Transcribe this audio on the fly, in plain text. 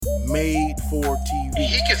made for TV.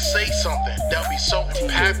 He can say something that'll be so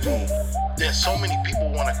impactful that so many people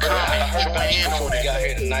want to come and join in on before it. we got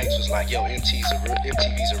here tonight was like, yo, MTV's a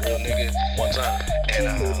real nigga. One time. And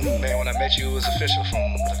man, when I met you, it was official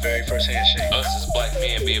from the very first handshake. Us as black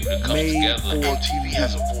men be able to come Made together. MTV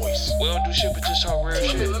has a voice. We don't do shit but just talk real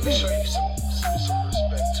shit. Let me show you some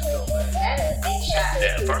respect too, though, man. That is a big shot.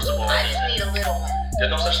 Yeah, first of all, I just need a little one. there's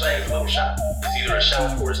no such thing as a little shot. It's either a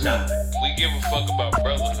shot or it's not. We give a fuck about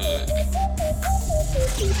brotherhood.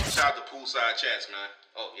 Shout out to Poolside Chats, man.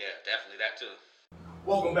 Oh yeah, definitely that too.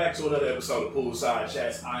 Welcome back to another episode of Poolside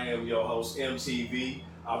Chats. I am your host, MTV.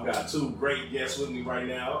 I've got two great guests with me right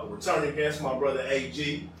now. Returning guest, my brother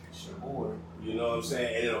AG. It's your boy. You know what I'm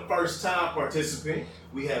saying? And then a first-time participant,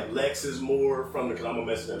 we have Lexus Moore from the, because I'm going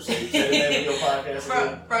to mess it up. Say the name of your podcast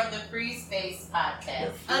again. From the Free Space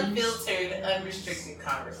Podcast. Unfiltered, unrestricted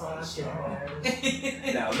conversation.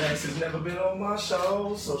 Now, Lexus never been on my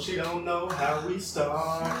show, so she don't know how we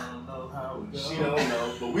start. I don't know how we go. She don't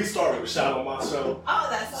know. But we started with a shot on my show. Oh,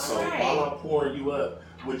 that's So all right. while I'm pouring you up,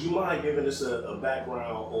 would you mind giving us a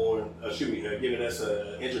background on, giving us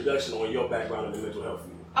an introduction on your background in the mental health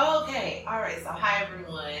field? Okay, all right. So hi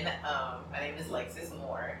everyone. My name is Lexus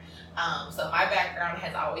Moore. So my background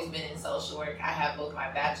has always been in social work. I have both my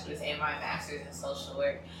bachelor's and my master's in social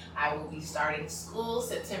work. I will be starting school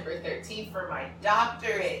September 13th for my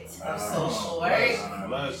doctorate of social work.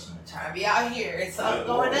 Trying to be out here. It's up,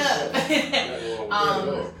 going up.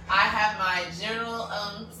 I have my general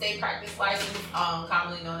state practice license,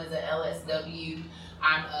 commonly known as an LSW.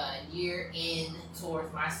 I'm a year in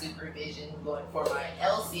towards my supervision, going for my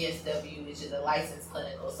LCSW, which is a licensed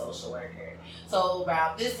clinical social worker. So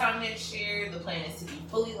about this time next year, the plan is to be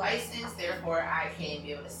fully licensed. Therefore, I can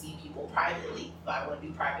be able to see people privately. If I want to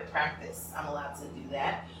do private practice, I'm allowed to do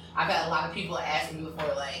that. I've had a lot of people ask me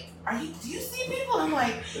before, like, do you see people? I'm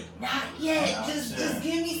like, not yet. Just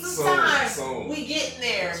give me some time. We getting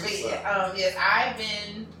there. But yes, I've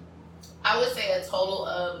been, I would say a total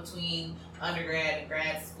of between undergrad and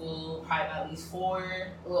grad school, probably about at least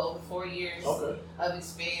 4 years of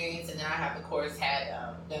experience. And then I have, of course, had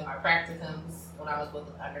done my practicums when I was both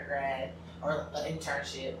an undergrad or an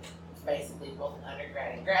internship, basically both an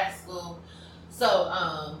undergrad and grad school. So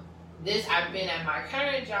I've been at my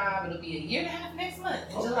current job. It'll be a year and a half next month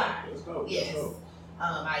in July. Let's go. Yes.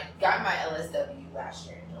 I got my LSW last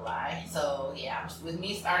year in July. So yeah, with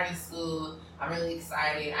me starting school, I'm really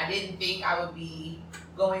excited. I didn't think I would be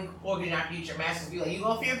going forward in our future master's. Be like, you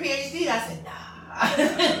going for your PhD? I said, nah.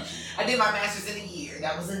 I did my master's in a year.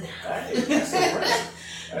 That was enough. Hey, that's impressive.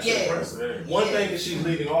 That's impressive. One thing that she's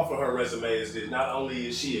leaving off of her resume is that not only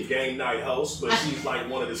is she a game night host, but she's like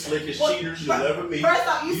one of the slickest cheaters you'll ever meet. First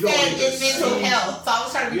off, you said in mental health, so I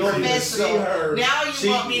was trying to be professional. Now you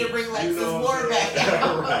want me to bring Lexus Moore back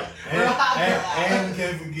out. Right. And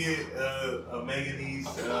can't forget Meganese.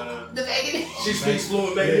 The Meganese. She speaks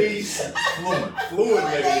fluent Meganese. Fluent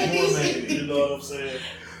Meganese. You know what I'm saying?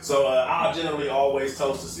 So I generally always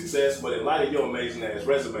toast to success, but in light of your amazing ass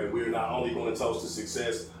resume, we're not only going to toast to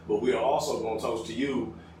success, but we are also going to toast to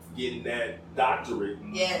you getting that doctorate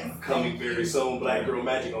coming very soon. Black Girl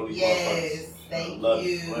Magic on these motherfuckers. Yes, thank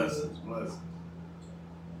you. Blessings.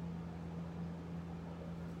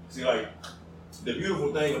 See, like, the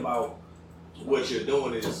beautiful thing about what you're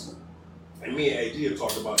doing is, and me and AG have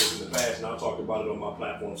talked about this in the past, and I've talked about it on my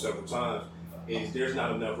platform several times, is there's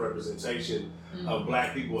not enough representation of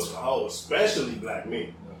black people as a whole, especially black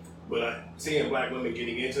men. But seeing black women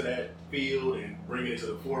getting into that field and bringing it to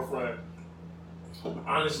the forefront,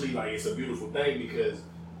 honestly, like, it's a beautiful thing because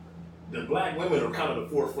the black women are kind of the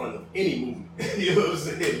forefront of any movement. You know what I'm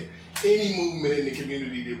saying? Any movement in the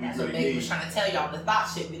community that we That's really what Megan need. was trying to tell y'all in the thought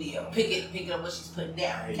shit video. Pick it up what she's putting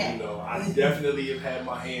down. Okay? You know, I definitely have had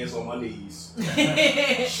my hands on my knees,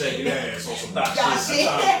 shaking ass on some thought shit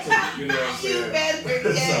sometimes too. You know what I'm saying? You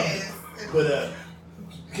better, yes. But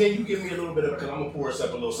can you give me a little bit of, because I'm gonna pour us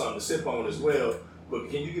up a little something to sip on as well. But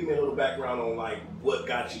can you give me a little background on like what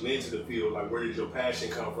got you into the field? Like, where did your passion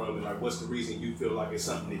come from, and like what's the reason you feel like it's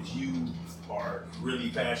something that you are really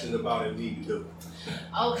passionate about and need to do?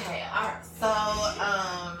 Okay, all right. So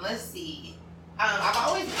let's see. I've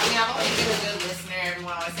always been a good listener.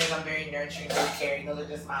 Everyone always says I'm very nurturing, very caring. Those are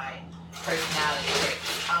just my personality traits.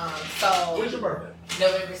 So When's your birthday?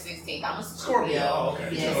 November 16th. I'm a Scorpio. Oh, okay.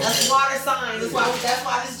 Yes, that's water sign. That's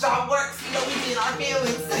why this job works. You know, we be in our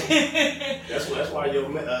feelings. That's why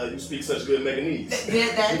you speak such good Meganese.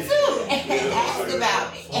 that too. Ask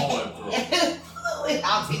about it.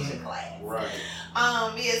 I'll teach a class. Right.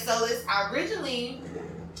 So I originally,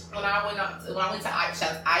 when I went to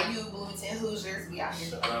IU, Bloomington Hoosiers, we out here.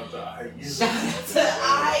 Shout out to IU. Shout out to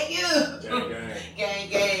IU.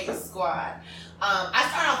 I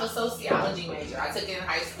started off a sociology major. I took it in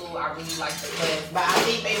high school. I really liked the class, but I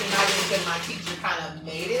think maybe not even because my teacher kind of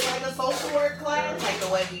made it like a social work class, like the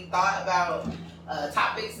way we thought about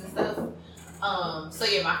topics and stuff. So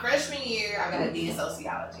yeah, my freshman year, I got a D in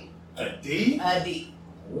sociology. A D? A D.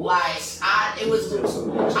 Like I used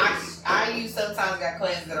sometimes got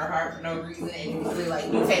classes that are hard for no reason, and it was really like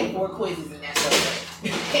you take 4 quizzes and that's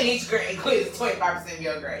okay. And each grade quiz is 25% of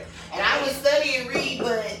your grade. And I would study and read,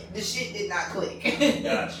 but the shit did not click.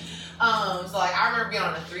 Gotcha. So like I remember being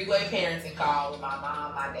on a 3-way parenting call with my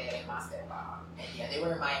mom, my dad, and my stepmom, and yeah, they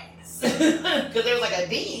were in my ass because there was like a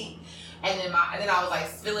D. And then I was like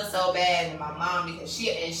feeling so bad, and my mom, because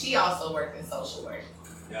she also worked in social work.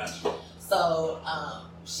 Gotcha. So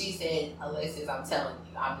she said, Alexis, I'm telling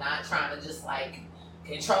you, I'm not trying to just like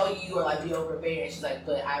control you or like be overbearing. She's like,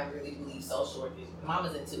 but I really believe social work is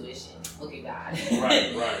mama's intuition. Look at God.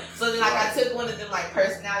 Right. So then like I took one of them like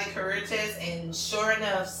personality career tests, and sure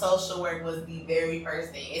enough, social work was the very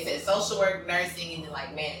first thing. It said social work, nursing, and then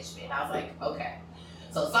like management. And I was like, okay.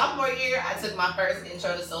 So sophomore year, I took my first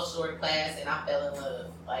intro to social work class, and I fell in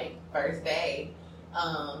love like first day.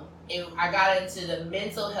 And I got into the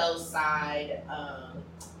mental health side.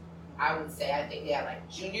 I would say I think like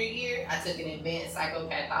junior year, I took an advanced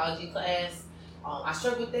psychopathology class. I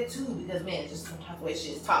struggled with that too because man, just sometimes the way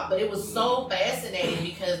shit is taught. But it was so fascinating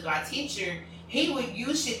because my teacher, he would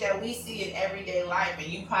use shit that we see in everyday life, and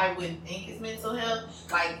you probably wouldn't think it's mental health.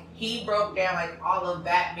 Like he broke down like all of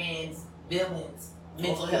Batman's villains.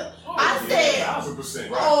 Mental health. I said, 1,000%.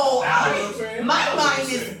 Oh, my mind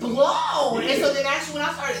is blown. And so then actually when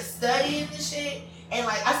I started studying this shit, and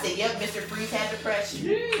like I said, yep, Mr. Freeze had depression.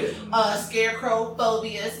 Yeah. Scarecrow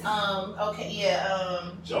phobias.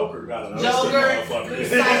 Joker got Joker,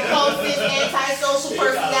 psychosis, antisocial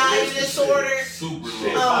personality disorder. Super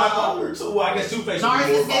bipolar too. Well, I guess Two-Face would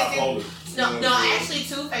be more bipolar. No, actually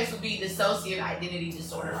Two-Face would be dissociative identity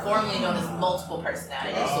disorder, formerly known as multiple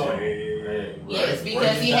personality disorder. Yes,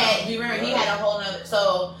 because he had a whole nother.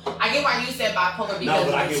 So I get why you said bipolar because no,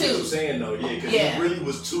 but I get two. what you're saying though, because he really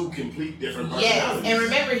was 2 complete different personalities. Yes, and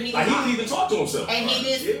remember he didn't even talk to himself. And he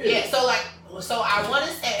did, So I want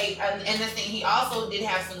to say, and this thing, he also did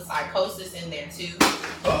have some psychosis in there too.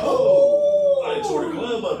 Oh, I tore the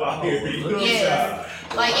club up out here. Yeah.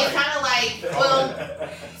 Like it's kind of like,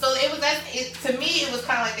 so it was to me it was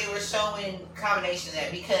kind of like they were showing combination of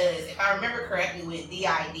that, because if I remember correctly with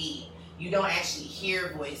DID, you don't actually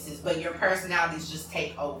hear voices, but your personalities just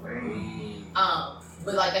take over.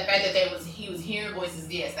 But like the fact that he was hearing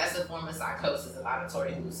voices, yes, that's a form of psychosis, of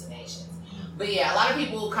auditory hallucinations. But yeah, a lot of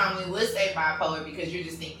people commonly would say bipolar because you're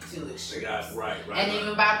just thinking too extreme. Right. And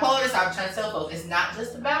even bipolar, so I'm trying to tell folks, it's not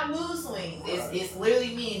just about mood swings. It's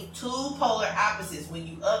literally means 2 polar opposites. When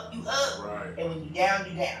you up, you up. Right. And when you down,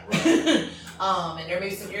 you down. Right. And there may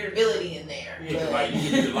be some irritability in there. Yeah, like you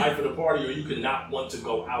can be the life of the party, or you could not want to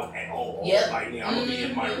go out at all. Yep. Like, I'm gonna be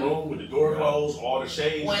in my room with the door closed, all the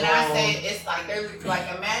shades When gone. I say it's like there's like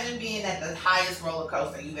imagine being at the highest roller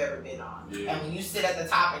coaster you've ever been on, and when you sit at the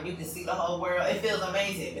top and you can see the whole world, it feels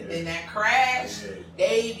amazing. But then that crash, it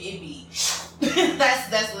be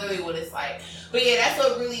that's literally what it's like. But yeah, that's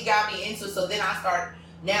what really got me into. So then I start.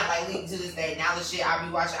 Now, like, leading to this day, now the shit I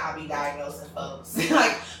be watching, I be diagnosing folks.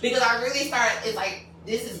 Like, because I really started, it's like,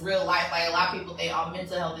 this is real life. Like, a lot of people think, oh,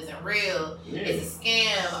 mental health isn't real. It's a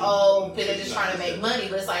scam. Oh, they're just trying to make money.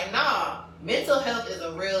 But it's like, nah, mental health is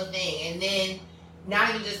a real thing. And then, not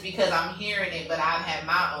even just because I'm hearing it, but I've had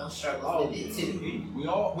my own struggles with it, too. We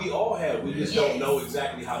all have. We just don't know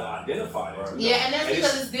exactly how to identify it. Yeah, and that's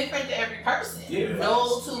because it's different to every person. Yeah.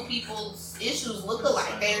 No 2 people's issues look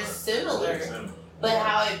alike. They're similar. But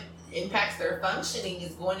how it impacts their functioning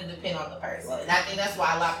is going to depend on the person. And I think that's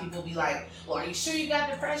why a lot of people be like, well, are you sure you got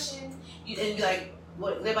depression? And be like,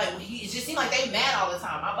 what? They're like, well, it just seems like they mad all the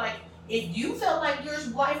time. I'm like, if you felt like your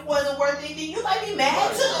life wasn't worth anything, you might be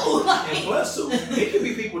mad too. Like, and plus, too, it could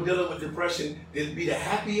be people dealing with depression that be the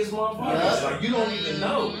happiest motherfuckers. Like, you don't even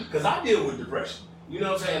know. Because I deal with depression. You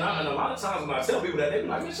know what I'm saying? And a lot of times when I tell people that, they be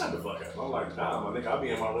like, man, shut the fuck up. I'm like, nah, my nigga, I'll be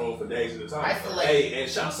in my room for days at a time. Hey, and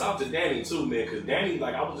shouts out to Danny too, man, because Danny,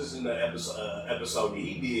 like, I was listening to the episode that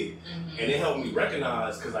he did, and it helped me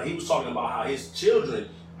recognize, because like, he was talking about how his children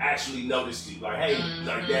actually noticed it. Like, hey,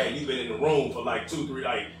 like, Dad, you've been in the room for like 2, 3,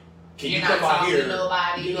 like, can you come out here?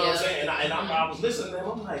 Nobody, you know what I'm saying? And I was listening to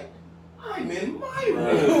him, I'm like, I'm in my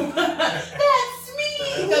room. That's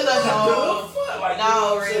me.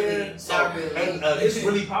 No, really. So, and it's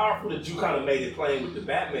really powerful that you kind of made it plain with the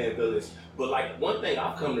Batman villains. But like one thing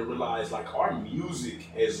I've come to realize, like our music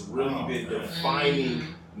has really been defining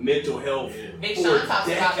mental health Big for Sean talks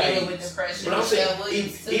about dealing decades. with depression. But I'm saying, Michelle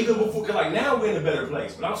Williams, too. even before, cause like now we're in a better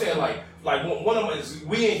place. But I'm saying like one of my,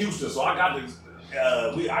 we in Houston, so I got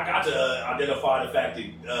to identify the fact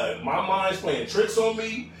that my mind's playing tricks on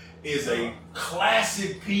me is a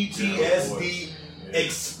classic PTSD.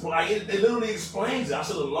 It literally explains it. I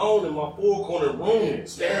sit alone in my 4-corner room,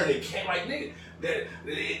 staring at cat like nigga.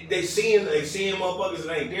 They seeing motherfuckers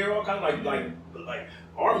that ain't there. All kind of like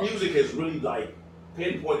our music has really like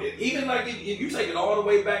pinpointed. Even like if you take it all the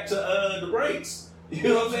way back to the breaks. You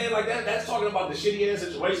know what I'm saying? Like that's talking about the shitty ass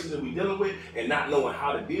situations that we dealing with and not knowing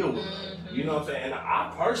how to deal with them. You know what I'm saying? And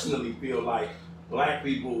I personally feel like black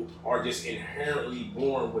people are just inherently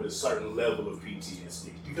born with a certain level of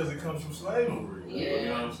PTSD. Because it comes from slavery. Yeah. You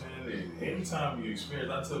know what I'm saying? Anytime you experience,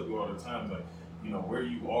 I tell you all the time, like, you know, where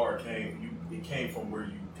you are it came from where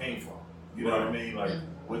you came from. You know what I mean? Like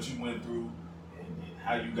what you went through and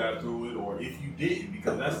how you got through it, or if you didn't,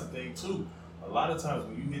 because that's the thing too. A lot of times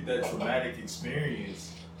when you get that traumatic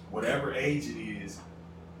experience, whatever age it is,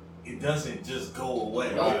 it doesn't just go away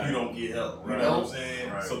if you don't get help. You know what I'm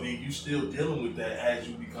saying? Right. So then you still dealing with that as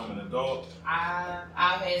you become an adult.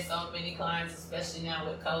 I've had so many clients, especially now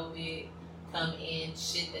with COVID, come in,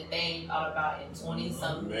 shit that they ain't thought about in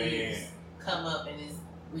 20-something years, come up and is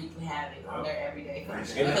wreaking havoc on their everyday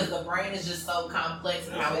function. Because the brain is just so complex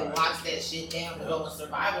and how it locks that shit down to go in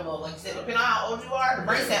survival mode. Like I said, depending on how old you are, the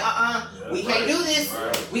brain said, we can't do this.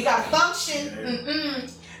 We gotta function.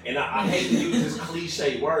 And I hate to use this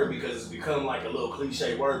cliche word because it's become like a little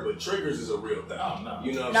cliche word, but triggers is a real thing.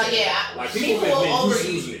 You know what I'm saying? Like people will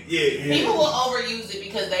overuse it. People will overuse it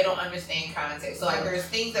because they don't understand context. So like there's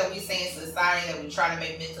things that we say in society that we try to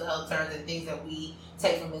make mental health terms and things that we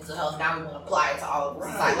take from mental health. Now we want to apply it to all of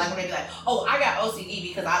society. Like maybe like, oh, I got OCD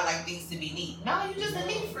because I like things to be neat. No, you're just a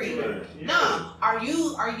neat freak. No, are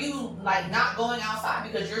you like not going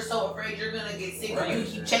outside because you're so afraid you're gonna get sick, or you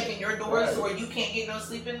keep checking your doors or you can't get no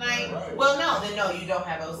sleep at night? Well, no, you don't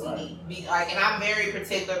have OCD. And I'm very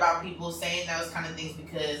particular about people saying those kind of things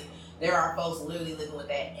because there are folks literally living with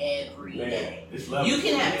that every day. You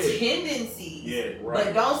can have tendencies,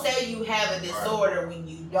 but don't say you have a disorder when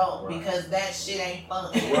you don't, because that shit ain't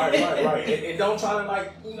fun. Right. And don't try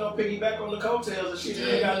to piggyback on the coattails and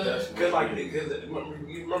shit. Because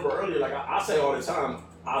you remember earlier, like I say all the time,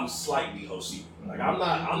 I'm slightly OCD. Like I'm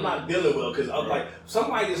not dealing with, because like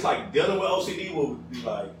somebody that's like dealing with OCD will be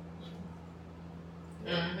like.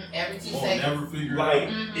 Every 2 seconds. Never figure like, it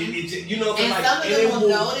out. You know, and like, some of them will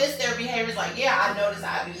notice their behaviors, like, I notice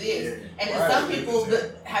I do this. And then some people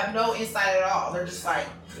have no insight at all. They're just like,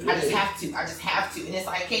 I just have to. And it's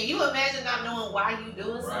like, can you imagine not knowing why you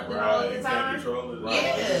doing something all the time?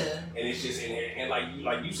 And it's just, and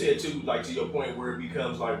like you said too, like to your point where it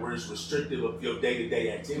becomes like where it's restrictive of your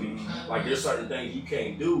day-to-day activity. Like there's certain things you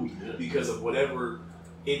can't do because of whatever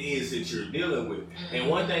it is that you're dealing with. And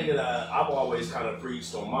one thing that I've always kind of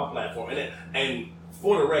preached on my platform, and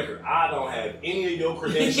for the record, I don't have any of your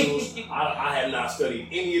credentials. I have not studied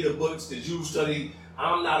any of the books that you've studied.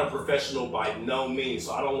 I'm not a professional by no means,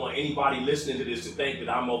 so I don't want anybody listening to this to think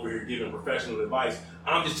that I'm over here giving professional advice.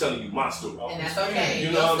 I'm just telling you my story. And that's okay.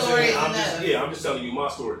 You know what I'm saying? I'm just telling you my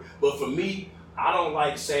story. But for me, I don't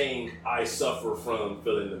like saying I suffer from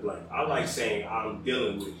fill in the blank. I like saying I'm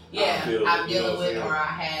dealing with. I'm dealing with, or I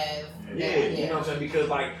have. You know what I'm saying? Because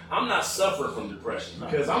like I'm not suffering from depression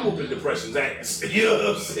because I'm whooping depression's ass. You know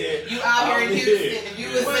what I'm saying? You out here in Houston. If you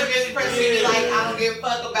was living in depression, you'd be like, I don't give a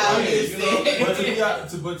fuck about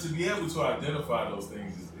Houston. But to be able to identify those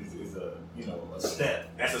things is a step.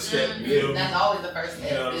 That's a step. That's always the first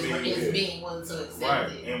step. Is being willing to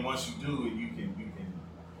accept it. And once you do it, you can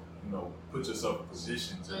put yourself in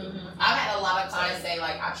position to. I've had a lot of clients say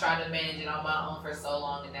like I tried to manage it on my own for so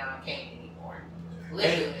long and now I can't anymore.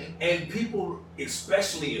 Literally. And people,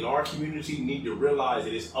 especially in our community, need to realize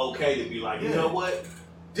that it's okay to be like, you know what?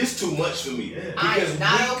 This too much for me. I'm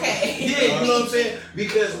not okay. You know what I'm saying?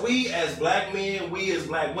 Because we as black men, we as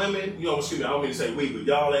black women, I don't mean to say we, but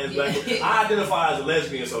y'all as black men, I identify as a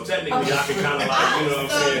lesbian, so technically I can kind of like, you know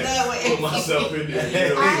what I'm saying, put myself in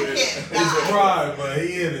there. It's a pride, but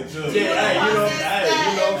he in it too. You know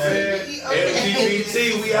what I'm saying?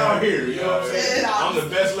 LGBT, we out here, you know what I'm saying? I'm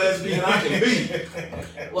the best lesbian I can be.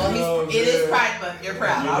 Well, it is Pride Month. You're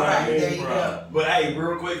proud. All right, there you go. But hey,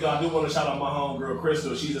 real quick, though, I do want to shout out my homegirl,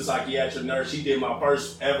 Crystal. She's a psychiatric nurse. She did my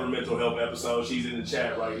first ever mental health episode. She's in the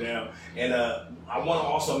chat right now. And I want to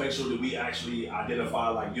also make sure that we actually identify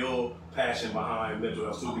like your passion behind mental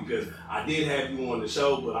health too, because I did have you on the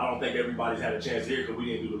show, but I don't think everybody's had a chance to hear because we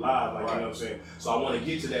didn't do the live, you know what I'm saying? So I want to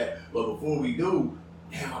get to that. But before we do,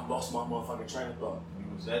 damn, I lost my motherfucking train of thought.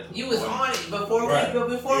 was at the You was point. on it before Right. we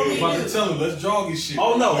before I was we about knew. to tell him, let's jog his shit.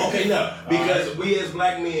 Oh no, okay, no. Because Alright. we as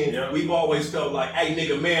black men, Yep. we've always felt like, hey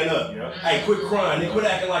nigga, man up. Yep. Hey, quit crying, nigga, quit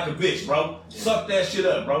acting like a bitch, bro. Yeah. Suck that shit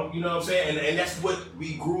up, bro. You know what I'm saying? And that's what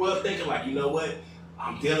we grew up thinking, like, you know what?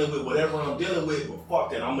 I'm dealing with whatever I'm dealing with, but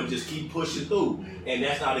fuck that, I'm gonna just keep pushing through. And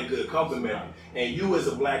that's not a good compliment. And you as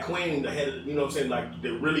a black queen, the head of, you know what I'm saying, like,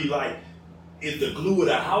 that really like is the glue of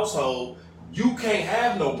the household, you can't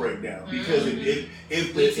have no breakdown. Because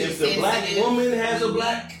if the black woman has a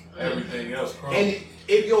black, Everything else crumbles. and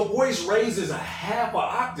if your voice raises a half an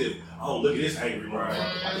octave, oh look at this angry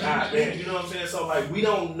motherfucker. Like, God damn, you know what I'm saying? So like we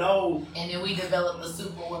don't know. And then we developed the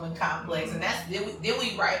superwoman complex, and that's then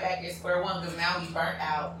we right back at square one because now we burnt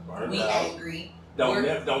out, we angry.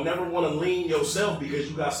 Don't never want to lean yourself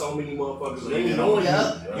because you got so many motherfuckers leaning on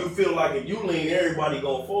Yep. you. You feel like if you lean, everybody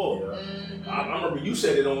gonna fall. I remember you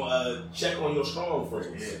said it on check on your strong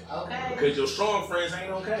friends. Okay. Because your strong friends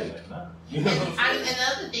ain't okay. You know what I'm saying?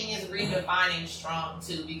 Another thing is redefining strong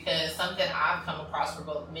too, because something I've come across for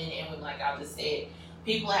both men and women, like I just said,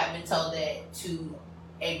 people have been told that to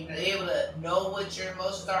be able to know what your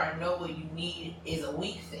emotions are and know what you need is a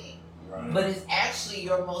weak thing. Right. But it's actually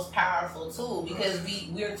your most powerful tool because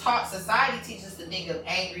we're taught, society teaches us to think of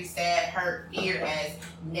angry, sad, hurt, fear as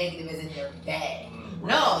negative, as in they're bad.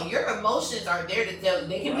 No, your emotions are there to tell you.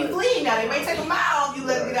 They can be fleeting now. They may take a mile if you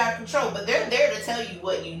let it get out of control, but they're there to tell you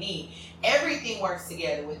what you need. Everything works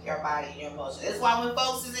together with your body and your emotions. That's why when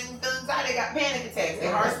folks is in feeling anxiety, they got panic attacks.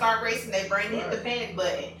 Their heart start racing, their brain hit the panic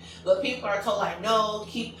button. But people are told like, no,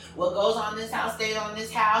 keep what goes on in this house, stay on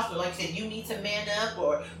this house. Or like I said, you need to man up,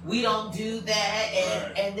 or we don't do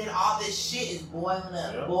that. And then all this shit is boiling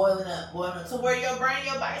up, boiling up. To where your brain,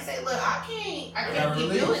 your body say, look, I can't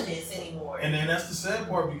keep doing this anymore. And then that's the sad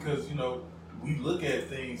part because, you know, we look at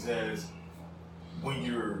things as when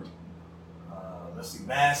you're,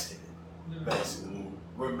 masking it, basically.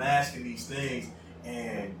 We're masking these things,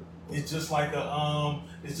 and it's just like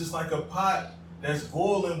a pot that's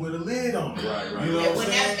boiling with a lid on it. Right. You know what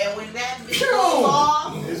I'm saying? And when that bitch goes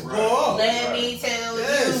off, It's off. let me tell you.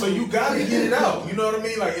 Yeah, so you gotta get it out. You know what I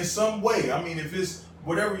mean? Like in some way. I mean, if it's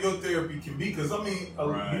whatever your therapy can be, because I mean,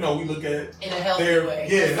 you know, we look at in a healthy therapy. way.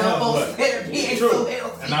 Yeah, in a Some healthy folks' way. therapy ain't True. so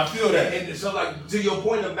healthy. And I feel that. And so, like, to your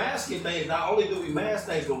point of masking things, not only do we mask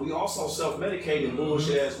things, but we also self-medicate in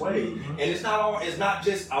bullshit ass ways. And it's not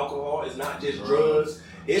just alcohol, it's not just drugs.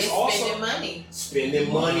 It's also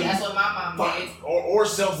spending money. That's what my mom did. Or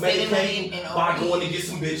self-medicating and by OD. going to get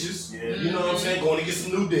some bitches. Yeah. You know what I'm saying? Going to get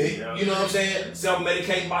some new dick. Yeah. You know what I'm saying?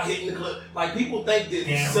 Self-medicating by hitting the club. Like, people think that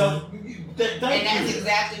And that's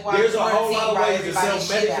exactly why there's a whole lot of ways to everybody's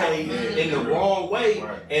shit out. self-medicate in the wrong way,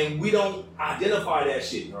 Right. and we don't identify that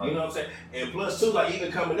shit. Right. You know what I'm saying? And plus, too, like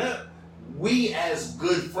even coming up, we as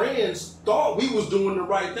good friends thought we was doing the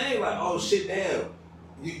right thing. Like, oh shit, damn,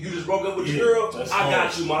 you just broke up with your girl. that's I got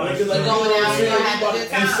hard. you, my That's nigga. Like, hard. you know what I'm Going out, saying? have a good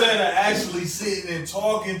time. Instead of actually sitting and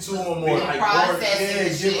talking to them or Like, processing the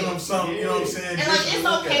giving shit. them something, you know what I'm saying? And Just like to it's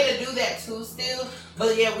look at okay it. to do that too still.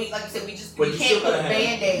 But yeah, we like I said, But we you can't still put gotta have-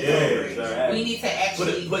 Band-Aids Yeah, over it. exactly. We need to actually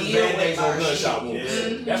Put deal with band-aids our on gunshot shit. wounds.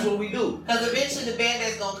 Yeah. That's what we do. Because eventually the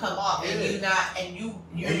Band-Aid's gonna come off and you're And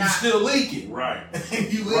you not still leaking. Right. You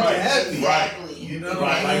leaking Right. heavy. exactly. You know what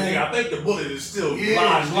Right. I'm Like, saying? nigga, I think the bullet is still Yeah,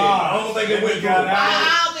 lodged it's in. I don't lodged. think it went through. got out.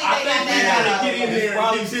 I don't think I they think got we that gotta out. get in there It's and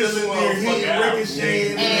probably get still this in there, motherfucker hitting, out.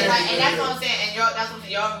 ricocheting. And that's what I'm saying. And that's what I'm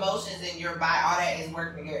saying. Your emotions and your body, all that is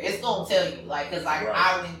working together. It's gonna tell you, like, cause like Right.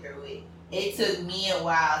 I went through it. It took me a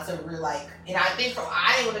while to realize, and I think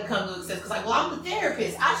I didn't want to come to accept because like, well, I'm the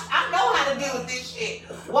therapist. I know how to deal with this shit.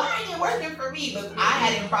 Why ain't it working for me? But I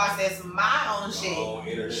hadn't processed my own shit. Oh,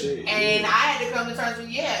 inner shit. And I had to come to terms with,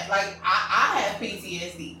 like, I have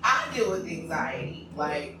PTSD. I deal with anxiety.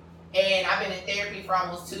 Like, and I've been in therapy for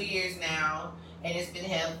almost 2 years now, and it's been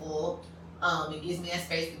helpful. It gives me that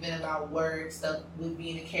space to vent about work, stuff with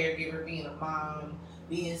being a caregiver, being a mom,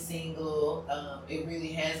 being single. It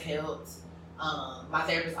really has helped. My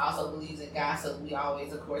therapist also believes in God, so we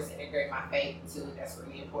always, of course, integrate my faith into it. That's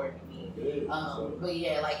really important to me. But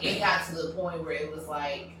yeah, like it got to the point where it was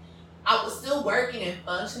like I was still working and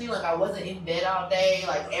functioning, like I wasn't in bed all day,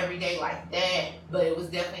 like every day like that. But it was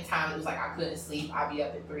definitely time. It was like I couldn't sleep. I'd be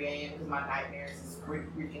up at 3 a.m. because my nightmares is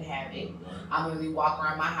wreaking havoc. I'm literally walking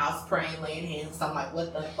around my house praying, laying hands. So I'm like,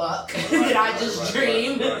 what the fuck did I just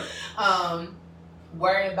dream?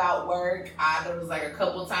 Worrying about work. There was like a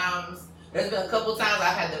couple times. There's been a couple times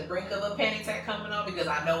I've had the brink of a panic attack coming on because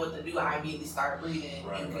I know what to do. I immediately start breathing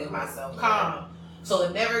and get myself calm. So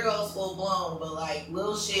it never goes full blown, but like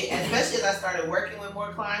little shit, and especially as I started working with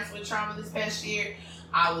more clients with trauma this past year,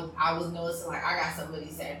 I was noticing like I got some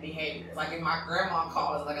really sad behaviors. Like if my grandma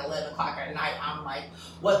calls like 11 o'clock at night, I'm like,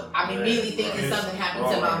 what? I'm immediately thinking something happened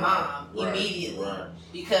to my mom immediately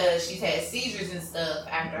because she's had seizures and stuff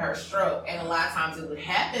after her stroke, and a lot of times it would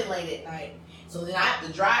happen late at night. So then I have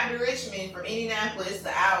to drive to Richmond from Indianapolis,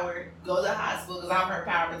 the hour, go to the hospital because I'm her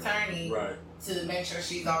power of attorney to make sure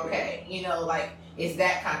she's okay. You know, like. It's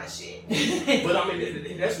that kind of shit. But I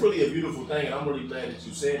mean, that's really a beautiful thing, and I'm really glad that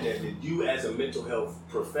you said that you as a mental health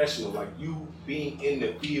professional, like you being in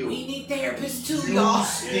the field. We need therapists too, you y'all.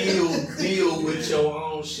 still deal with your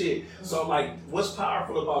own shit. So like, what's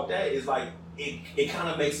powerful about that is like, it kind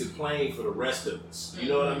of makes it plain for the rest of us. You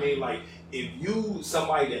know what I mean? Like, if you,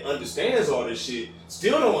 somebody that understands all this shit,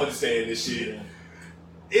 still don't understand this shit,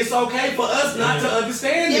 it's okay for us not to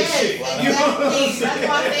understand this shit. Exactly. You know what I'm saying? That's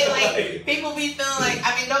why I say, like, people be feeling like,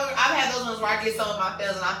 I mean, I've had those ones where I get some of my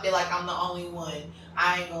feels and I feel like I'm the only one.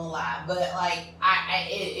 I ain't gonna lie. But, like,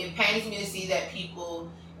 it pains me to see that people,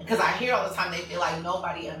 because I hear all the time they feel like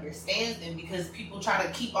nobody understands them because people try to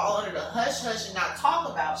keep all under the hush-hush and not talk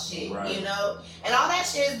about shit, you know? And all that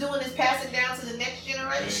shit is doing is passing down to the next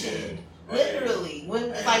generation. Literally,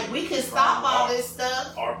 when like we could stop all this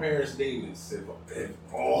stuff. Our parents' demons if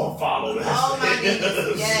all follow that. Oh my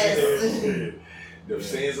goodness, yes. The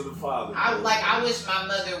sins of the father. I wish my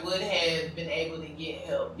mother would have been able to get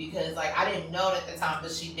help because like I didn't know it at the time,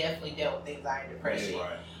 but she definitely dealt with anxiety and depression.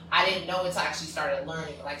 I didn't know until I actually started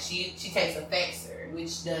learning. Like she takes Effexor,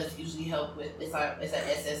 which does usually help with it's an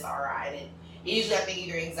SSRI, and usually I think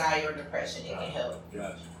either anxiety or depression it can help.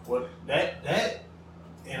 Gotcha. Well, that,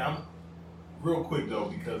 and I'm. Real quick though,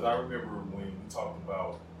 because I remember when we talked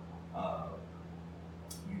about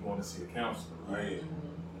you going to see a counselor, right?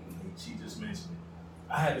 And she just mentioned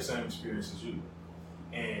it. I had the same experience as you,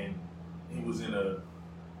 and it was in a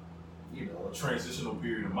transitional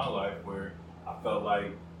period in my life where I felt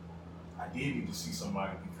like I did need to see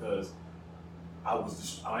somebody because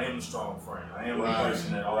I am a strong friend. I am a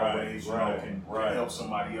person that always can help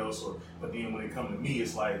somebody else. But then when it comes to me,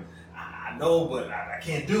 it's like I know, but I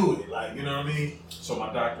can't do it. Like, you know what I mean? So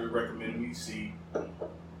my doctor recommended me see a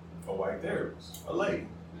white therapist, a lady,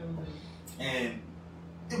 and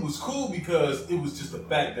it was cool because it was just the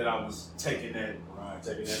fact that I was taking that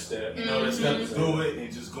step, you know, that step to do it and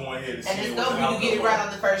just going ahead and see it. And it's dope when you get it right on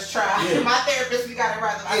the first try. Yeah. My therapist, we got it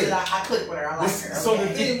right on the first I clicked with her. I like her. So the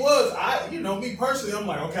thing was, me personally, I'm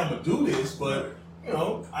like, okay, I'm gonna do this, but you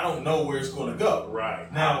know, I don't know where it's gonna go. Right.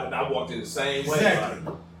 Now, and I walked in the same way. Exactly.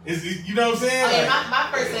 Like, you know what I'm saying? Oh, yeah, my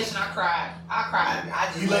first session, I cried. I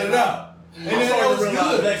just you let it out. And then that was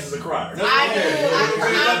good. Lex is a crier. I do.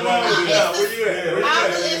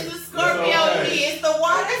 It's the Scorpio in me. It's the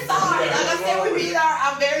water sign. Like I said, with me,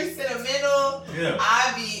 I'm very sentimental. Yeah.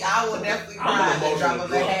 I will definitely cry at the drop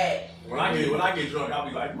of a hat. When I get drunk, I'll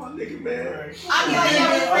be like, my nigga, man. I be like, yo,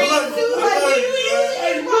 friends too. Like,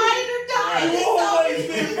 you crying or dying. It's always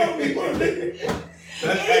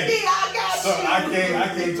anything I got so you. I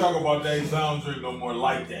can't talk about that because I don't drink no more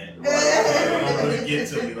like that. Right? It don't really get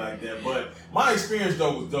to me like that. But my experience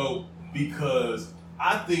though was dope because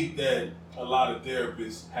I think that a lot of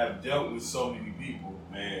therapists have dealt with so many people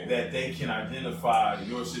that they can identify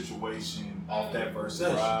your situation off that first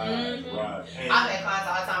session. Right. And I've had clients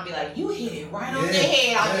all the time be like, you hit it right on the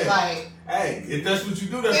head. I'll be like, hey, if that's what you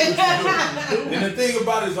do, that's what you do. And the thing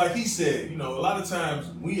about it is, like he said, you know, a lot of times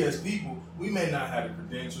we as people, we may not have the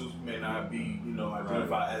credentials, we may not be, you know,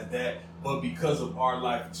 identified as that, but because of our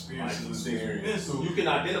life experiences and things we've been through, you can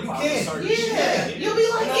identify with certain shit. You'll be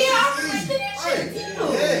like, I remember that shit too.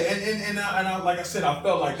 Yeah, and I, like I said, I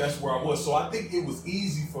felt like that's where I was. So I think it was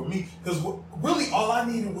easy for me because really all I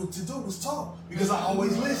needed to do was talk because I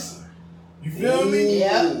always listen. You feel me?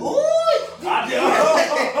 Yeah. Ooh. I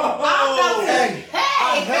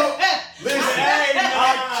helped. Listen,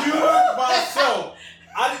 I cured myself.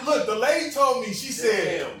 Look, the lady told me, she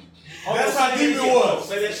said, that's how deep it was.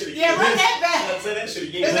 Say that shit again. Yeah, run that back. Say that shit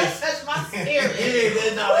again. That's touched my spirit.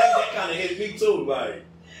 that kind of hit me too. Like,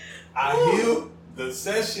 the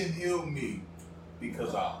session healed me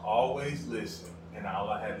because I always listened and all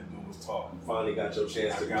I had to do was talk. Finally got your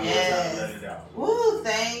chance to let it out. Woo,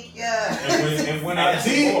 thank you. And when I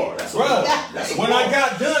did, when I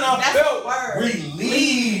got done, I felt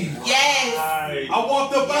relieved. Yes. I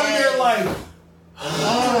walked up out of there like,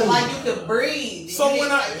 like you could breathe. So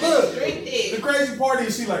when I look, the crazy part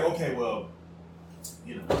is she like, okay, well,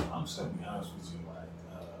 you know, I'm just gonna be honest with you, like,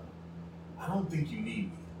 I don't think you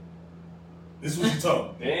need me. This is what she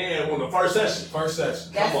told me. Damn, on the first session. Come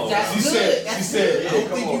on. She said, I don't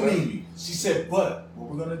think you need me. She said, but what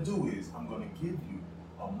we're gonna do is I'm gonna give you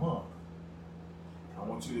a month. I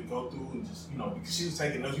want you to go through and just, you know, because she was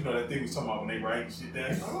taking notes. You know that thing we was talking about when they writing shit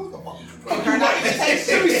down. What the fuck is you talking about?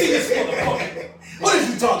 Let me see this motherfucker. What is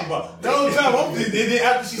you talking about? The whole time, then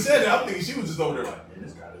after she said that, I'm thinking she was just over there like, man,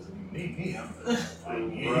 this guy doesn't even need me. Look,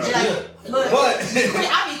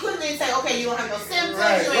 I be quick to say, okay, you don't have no symptoms,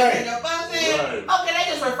 you ain't having no function. Okay, they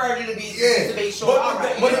just referred you to be sure.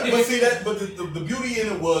 But see that, but the beauty in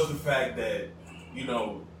it was the fact that, you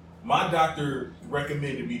know, my doctor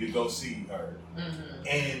recommended me to go see her. Mm-hmm.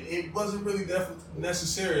 And it wasn't really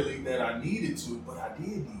necessarily that I needed to, but I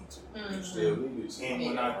did need to. Mm-hmm. You still needed to. And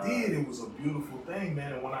when I did, it was a beautiful thing,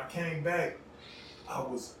 man. And when I came back,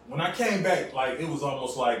 like, it was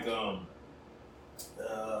almost like,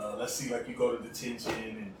 let's see, like you go to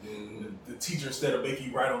detention and the teacher, instead of making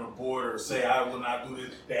you write on the board or say, I will not do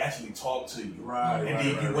this, they actually talk to you. Right. And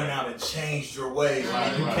then you went out and changed your ways.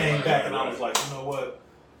 Right, you came back and I was like, you know what?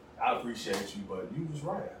 I appreciate you, but you was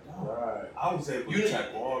right. Right. I was able to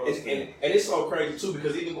tackle all those things. And it's so crazy too,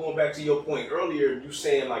 because even going back to your point earlier, you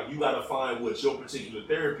saying like you gotta find what your particular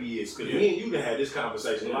therapy is. Because me and you done had this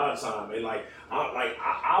conversation a lot of time, and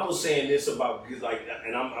I was saying this about, because like,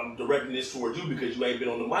 and I'm directing this towards you because you ain't been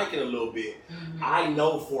on the mic in a little bit. Mm-hmm. I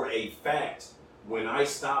know for a fact when I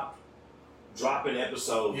stopped dropping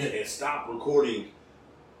episodes and stopped recording,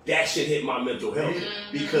 that shit hit my mental health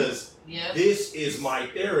because. Yep. This is my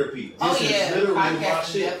therapy. This is literally my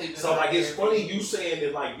shit. So like, it's funny you saying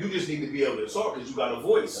that like you just need to be able to talk because you got a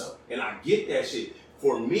voice, and I get that shit.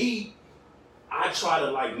 For me, I try to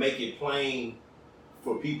like make it plain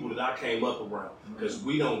for people that I came up around because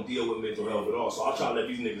we don't deal with mental health at all. So I try to let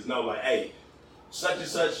these niggas know like, hey, such and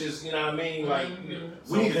such is, you know what I mean? Like,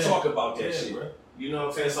 we need to talk about that shit. Bro. You know what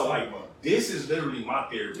I'm saying? So like, this is literally my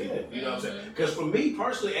therapy. You know what I'm saying? Because for me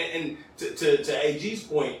personally, and to AG's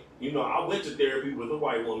point, you know, I went to therapy with a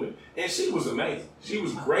white woman, and she was amazing. She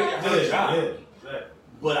was great at her job,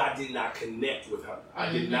 but I did not connect with her.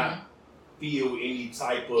 I did not feel any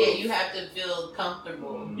type of... Yeah, you have to feel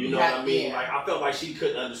comfortable. You know what I mean? Like, I felt like she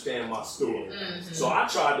couldn't understand my story. Mm-hmm. So I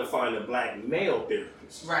tried to find a black male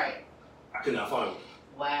therapist. Right. I could not find one.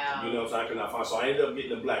 Wow. You know what I'm saying? I could not find. So I ended up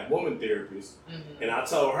getting a black woman therapist. Mm-hmm. And I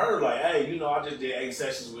told her, like, hey, you know, I just did 8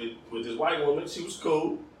 sessions with this white woman. She was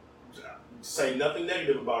cool. Say nothing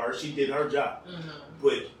negative about her. She did her job. Mm-hmm.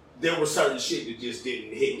 But there was certain shit that just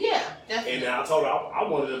didn't hit. Yeah, definitely. And I told her I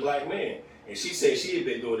wanted a black man. And she said she had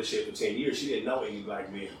been doing this shit for 10 years. She didn't know any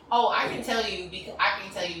black men. Oh, I can tell you, because I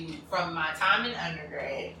can tell you from my time in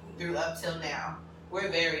undergrad through up till now, we're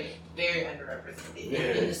very, very underrepresented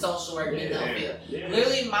in the social work mental field. Yeah.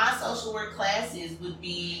 Literally, my social work classes would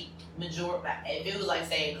be majority. If it was like,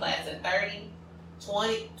 say, a class of 30,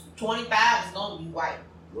 20, 25 is going to be white.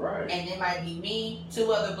 Right. And it might be me, 2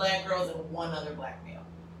 other black girls, and 1 other black male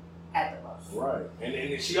at the most. Right.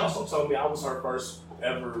 And she also told me I was her first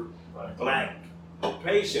ever black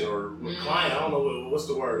patient or client. I don't know what's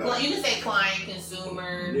the word. Well, you can say client,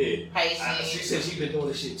 consumer, patient. She said she's been doing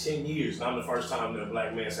this shit 10 years. And I'm the first time that a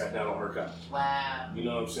black man sat down on her couch. Wow. You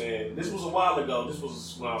know what I'm saying? This was a while ago. This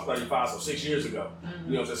was when I was 35, so 6 years ago. Mm-hmm.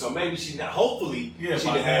 You know what I'm saying? So maybe she's not, hopefully she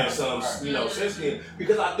done had some, you know, since then.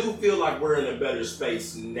 Because I do feel like we're in a better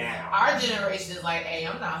space now. Our generation is like, hey,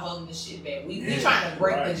 I'm not holding this shit back. We trying to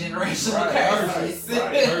break the generational curses.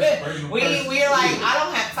 We're like, I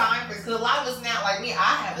don't have time for this. Because a lot of us now, like me,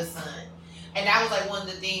 I have a son. And that was like one of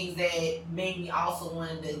the things that made me also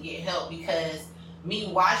wanted to get help, because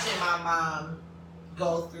me watching my mom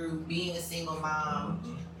go through being a single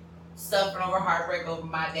mom, suffering over heartbreak over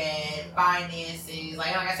my dad, finances.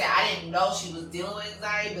 Like I said, I didn't know she was dealing with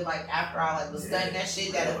anxiety, but like after I was studying that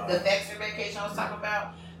shit, that the Effexor medication I was talking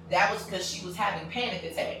about, that was because she was having panic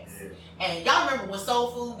attacks. And y'all remember when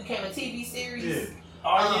Soul Food became a TV series?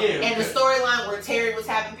 And the storyline where Terry was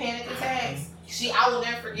having panic attacks. I will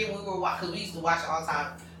never forget when we were watching, because we used to watch it all the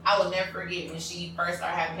time. I will never forget when she first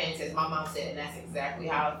started having panic attacks. My mom said, and that's exactly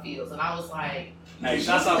how it feels. And I was like, hey,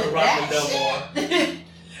 shouts out to Rock the Delmar.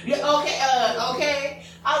 Okay.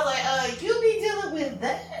 I was like, you be dealing with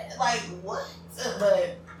that? Like, what?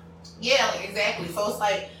 But, yeah, like, exactly. So it's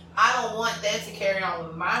like, I don't want that to carry on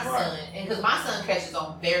with my son. And because my son catches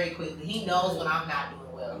on very quickly. He knows when I'm not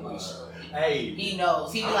doing well emotionally. Hey. He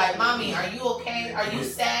knows. He be like, Mommy, are you okay? Are you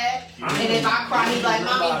sad? And if I cry, he be like,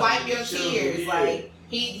 Mommy, wipe your tears. Like,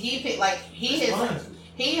 he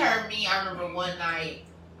heard me. I remember one night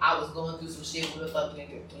I was going through some shit with a fuck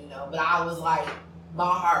nigga, you know, but I was like, my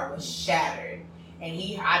heart was shattered. And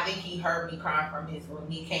I think he heard me crying from his room.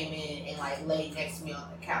 He came in and like laid next to me on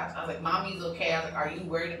the couch. I was like, Mommy's okay. I was like, are you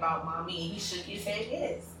worried about Mommy? And he shook his head,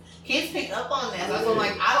 yes. Kids pick up on that. So I'm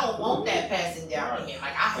like, I don't want that passing down to him.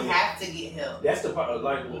 Like, I have to get help. That's the part.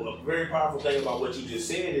 Like a very powerful thing about what you just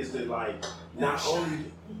said is that like not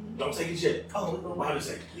only don't take it yet. Oh, Why just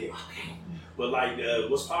say yeah? But like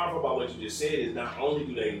what's powerful about what you just said is not only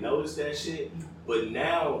do they notice that shit, but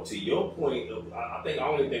now to your point of I think I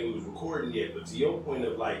don't even think we was recording yet, but to your point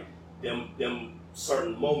of like them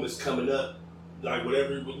certain moments coming up. Like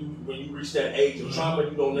whatever, when you reach that age of trauma,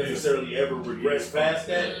 you don't necessarily ever regress past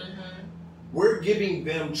that. We're giving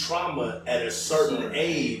them trauma at a certain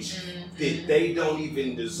age that they don't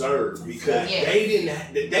even deserve because they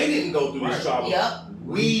didn't go through this trauma. Yep.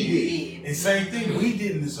 We did. And same thing, we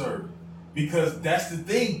didn't deserve it. Because that's the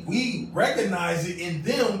thing, we recognize it in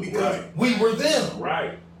them because we were them.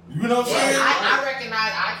 Right. You know what I'm saying? I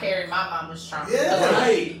recognize I carried my mama's trauma. Yeah,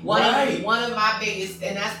 right. One of my biggest,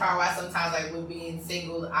 and that's probably why sometimes like with being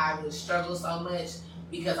single, I would struggle so much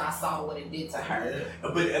because I saw what it did to her.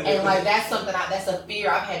 And like that's something that's a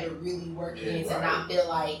fear I've had to really work in to not feel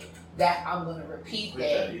like that I'm gonna repeat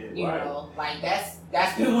that. You know, like that's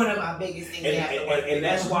been one of my biggest things. And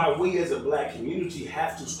that's why we as a black community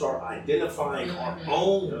have to start identifying our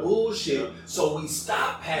own bullshit so we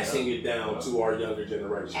stop passing it down to our younger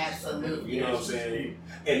generation. Absolutely. You know what I'm saying?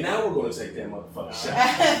 And now we're going to take that motherfucking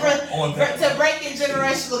shot. To break in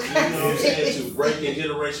generational curses. You know what I'm saying? To break in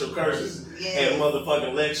generational curses. And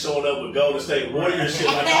motherfucking Lex showing up with Golden State Warriors shit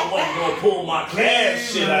like I wasn't going to pull my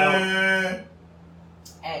cash shit out.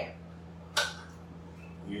 Hey.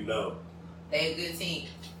 You know. They a good team.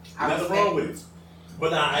 Nothing wrong with it.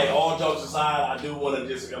 But now, hey, all jokes aside, I do want to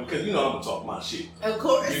just, because you know I'm going to talk my shit. Of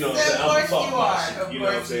course. You know what I'm saying? I'm going to talk my shit. Of You know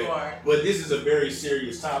what I'm course you saying? are. But this is a very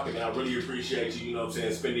serious topic, and I really appreciate you, you know what I'm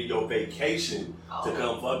saying, spending your vacation to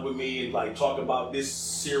come fuck with me and like talk about this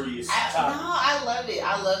serious topic. I love it.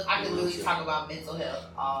 I can literally talk about mental health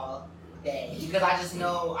all day because I just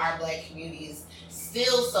know our black community is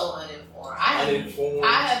still so uninformed.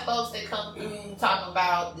 I have folks that come through talking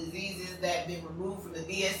about diseases that have been removed from the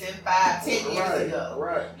DSM-5 10 years ago.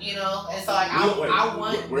 Right. You know, and so like I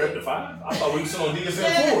want. We're at the 5. I thought we were still on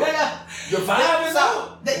DSM-4. The 5 is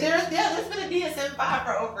out. There's been a DSM-5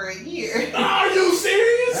 for over a year. Are you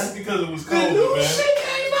serious? That's because it was The COVID, new man. shit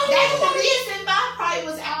came out. That DSM-5 probably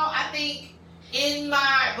was out, I think,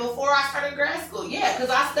 before I started grad school. Yeah, because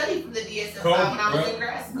I studied for the DSM-5 when I was in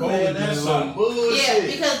grad school. Man, that's some bullshit. Yeah,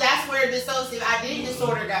 because that's where dissociative identity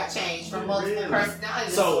disorder got changed from multiple personality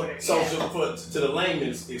disorder. So to the layman,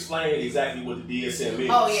 explain exactly what the DSM is.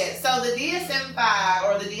 Oh yeah, so the DSM-5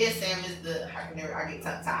 or the DSM is I get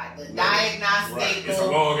tongue tied. The Diagnostic It's a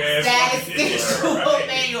long ass Statistical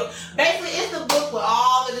Manual. Basically, it's the book with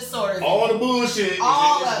all the disorders. All the bullshit.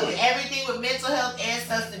 All of it. Everything with mental health and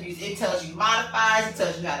substance abuse. It tells you modifiers. It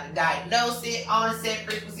tells you how to diagnose it, onset,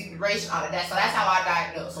 frequency, duration, all of that. So that's how I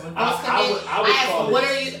diagnose. So when folks come in, I ask them, what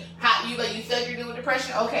are you? How you feel like you're doing with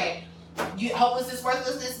depression? Okay. You hopelessness,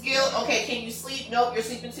 worthlessness, guilt. Okay, can you sleep? Nope, you're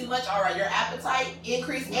sleeping too much. All right, your appetite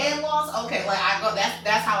increase and loss. Okay, like I go.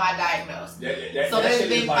 That's how I diagnose. So there's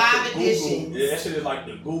been 5 editions. That shit is like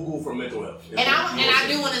the Google for mental health. And I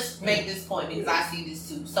do want to make this point because I see this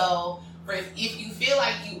too. So if you feel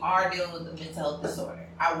like you are dealing with a mental health disorder,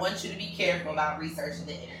 I want you to be careful about researching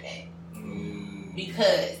the internet.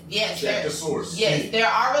 Because check the source. Yes, there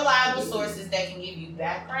are reliable sources that can give you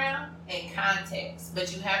background and context,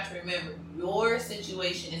 but you have to remember your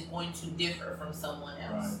situation is going to differ from someone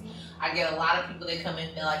else. Right. I get a lot of people that come in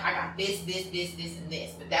and feel like I got this, and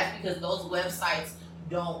this, but that's because those websites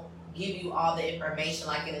don't give you all the information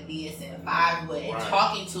like in a DSM-5 would, and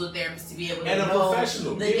talking to a therapist to be able to know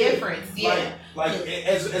the difference. Like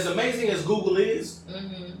as amazing as Google is,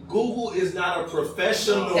 Google is not a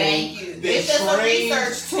professional. Thank you. It's just a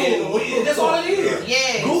research tool. That's all it is.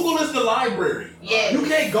 Yes. Google is the library. Yes. You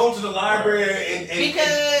can't go to the library and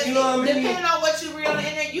because you know what I mean? Depending on what you read on the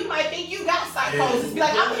internet, you might think you got psychosis. Be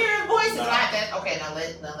like, I'm hearing voices. Okay, now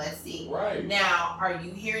let's see. Right. Now, are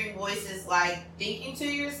you hearing voices like thinking to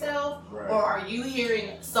yourself, or are you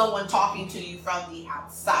hearing someone talking to you from the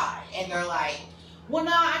outside, and they're like, well,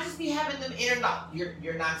 no, I just be having them you're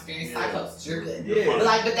not experiencing psychosis. You're good. Yeah.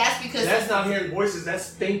 But that's because that's not hearing voices.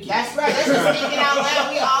 That's thinking. That's right. That's just thinking out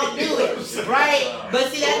loud. We all do it, right? But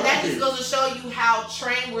see, that just goes to show you how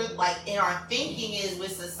trained we're like in our thinking is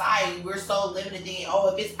with society. We're so limited thinking,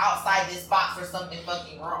 if it's outside this box or something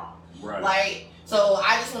fucking wrong, right? Like, so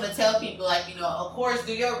I just want to tell people, like, of course,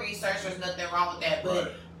 do your research. There's nothing wrong with that,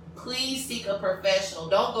 but. please seek a professional.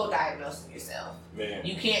 Don't go diagnosing yourself. Man.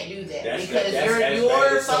 You can't do that That's- because that's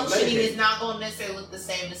your something functioning negative. is not going to necessarily look the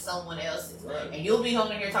same as someone else's. Right. And you'll be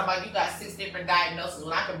home here talking about you got 6 different diagnoses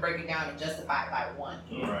when I can break it down and justify it by one.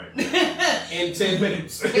 Right. In 10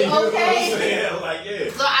 minutes. Okay. You know what I'm saying? Like,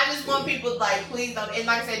 yeah. So I just want people like, please don't, and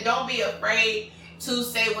like I said, don't be afraid to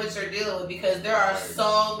say what you're dealing with because there are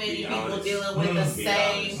so many Be people honest. dealing with the Be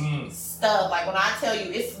same stuff. Like when I tell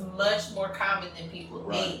you, it's much more common than people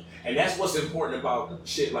think. And that's what's important about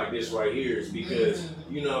shit like this right here is because,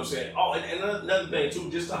 you know what I'm saying? Oh, and another thing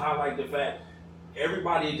too, just to highlight the fact,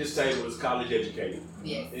 everybody at this table is college educated.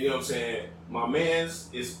 Yes. You know what I'm saying? My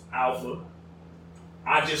man's is Alpha.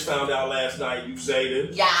 I just found out last night you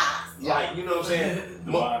Zeta. Yeah. Like, you know what I'm saying?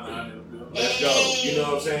 Divine Nine in the building. Let's go. You know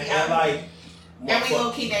what I'm saying? And like, And we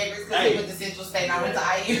gonna keep neighbors because we went to Central State and I went to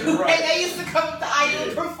IU. Right. And they used to come to IU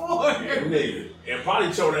and perform. Nigga. And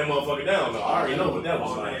probably choke that motherfucker down though. I already know what that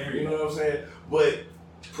was like. You know what I'm saying? But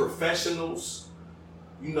professionals,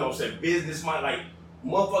 you know what I'm saying, business mind, like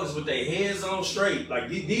motherfuckers with their heads on straight. Like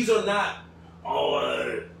these are not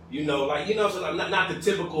you know, like you know what I'm saying, not the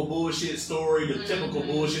typical bullshit story, the typical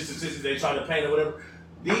bullshit statistics they try to paint or whatever.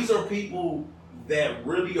 These are people that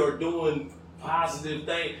really are doing positive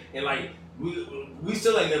things and like we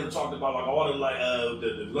still ain't never talked about like all the like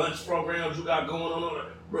the lunch programs you got going on,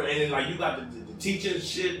 bro, and then like you got the teaching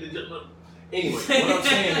shit. Anyway, what I'm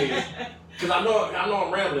saying is, because I know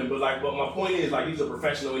I'm rambling, but my point is like these are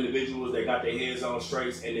professional individuals. They got their heads on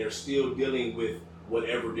straights and they're still dealing with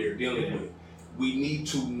whatever they're dealing with. We need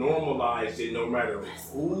to normalize it no matter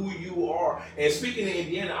who you are. And speaking of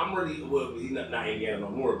Indiana, I'm really he's not Indiana no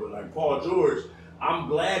more, but like Paul George. I'm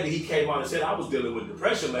glad that he came out and said I was dealing with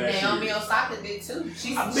depression last year. Naomi Osaka did too.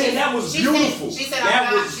 That was beautiful. She said,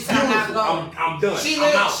 that I'm not going. I'm done. She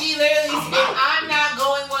I'm out. literally said, I'm not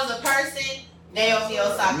going was a person. Naomi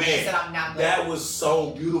Osaka said, I'm not going. That was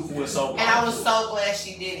so beautiful and so powerful. And I was so glad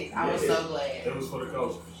she did it. I was so glad. It was for the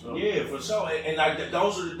culture, for sure. Yeah, for sure. And like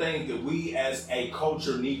those are the things that we as a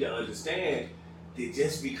culture need to understand. That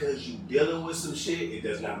just because you dealing with some shit, it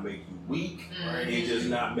does not make you weak. It does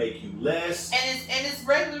not make you less. And it's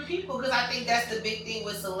regular people because I think that's the big thing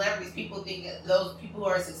with celebrities. People think that those people who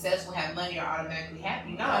are successful have money are automatically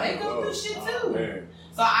happy. No, they go through shit too. Man.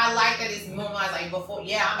 So I like that it's normalized. Like before,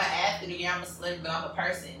 yeah, I'm an athlete, yeah, I'm a celebrity, but I'm a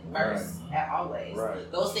person first, always.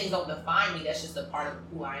 Right. Those things don't define me. That's just a part of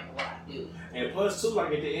who I am and what I do. And plus, too,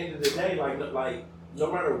 like at the end of the day, like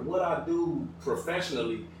no matter what I do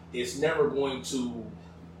professionally, it's never going to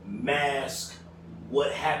mask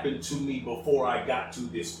what happened to me before I got to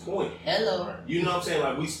this point. Hello. You know what I'm saying?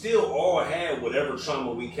 Like we still all had whatever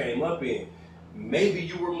trauma we came up in. Maybe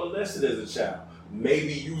you were molested as a child.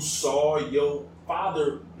 Maybe you saw your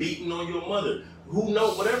father beating on your mother. Who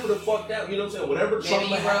knows? Whatever the fuck that, you know what I'm saying? Whatever trauma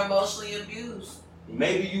Maybe you were happened. emotionally abused.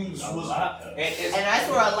 Maybe you was, and that's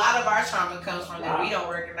where a lot of our trauma comes from that we don't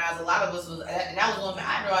recognize. A lot of us was, and that was one thing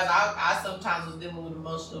I realized. I sometimes was dealing with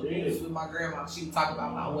emotional abuse with my grandma. She would talk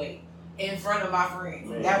about my weight in front of my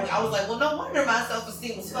friends. I was like, well, no wonder my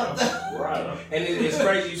self-esteem was fucked up. Right. And it's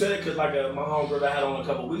crazy you said it because like my homegirl I had on a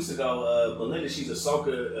couple weeks ago, Belinda, she's a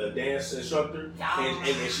soca dance instructor,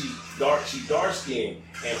 and she's dark skinned,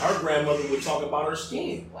 and her grandmother would talk about her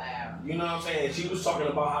skin. Wow. You know what I'm saying? And she was talking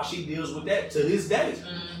about how she deals with that to this day.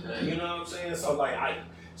 You know what I'm saying? So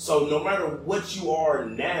so no matter what you are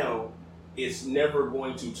now, it's never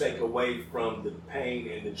going to take away from the pain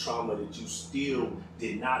and the trauma that you still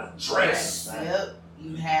did not address. Yep.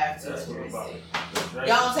 You have to address it. Y'all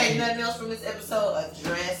don't take nothing else from this episode.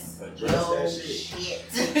 Address your shit.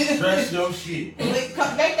 Address your shit. Make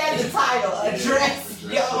that the title. Address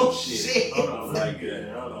your shit. Hold on, let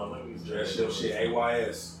me address your shit.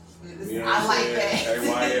 AYS. You know I like AYS. that. You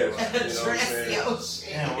know what I'm Address saying? your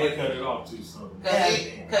shit. Damn, I cut it off too soon.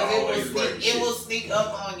 Because it will sneak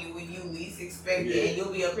up on you when you least expect it, and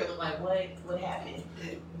you'll be up here like, what happened?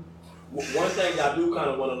 One thing I do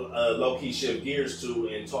kind of want to low-key shift gears to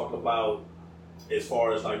and talk about as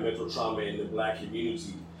far as like mental trauma in the Black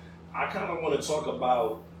community, I kind of want to talk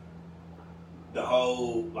about the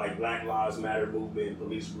whole like Black Lives Matter movement,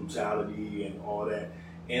 police brutality and all that.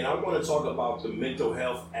 And I want to talk about the mental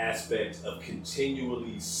health aspect of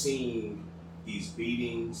continually seeing these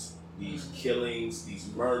beatings, these killings, these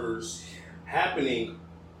murders happening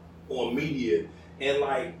on media, and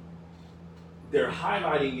like they're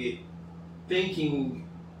highlighting it, thinking,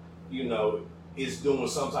 you know, it's doing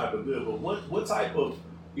some type of good. But what type of,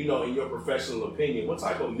 you know, in your professional opinion, what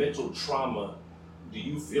type of mental trauma do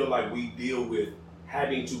you feel like we deal with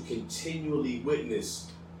having to continually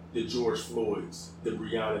witness the George Floyds, the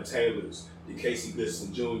Breonna Taylors, the Casey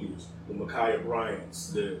Goodson Jr.'s, the Ma'Khia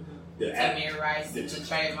Bryants, the Tamir Rice, the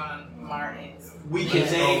Trayvon Martins. We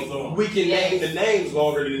can name the names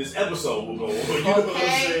longer than this episode will go on. You know what I'm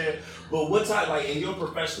saying? But what type, like in your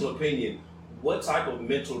professional opinion, what type of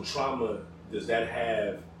mental trauma does that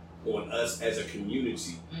have on us as a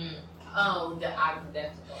community? Oh, I'm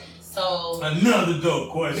definitely. So another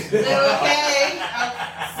dope question. Okay.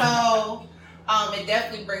 So, it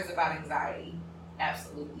definitely brings about anxiety.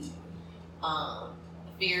 Absolutely.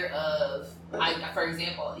 Fear of, like, for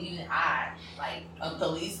example, even like a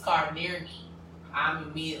police car near me, I'm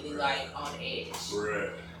immediately like on edge.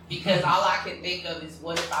 Right. Because all I can think of is,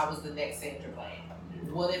 what if I was the next Sandra Bland?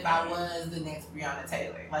 What if I was the next Breonna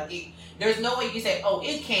Taylor? Like, there's no way you can say, oh,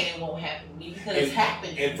 it can and won't happen to me, because it's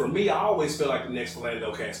happening. And for me, I always feel like the next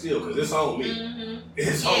Philando Castile, because it's on me. Mm-hmm.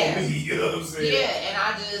 It's on me, you know what I'm saying? Yeah,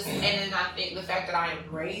 and then I think the fact that I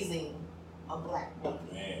am raising a black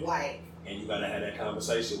woman, like, and you gotta have that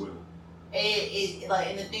conversation with him. It like,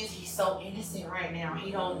 and the things, he's so innocent right now.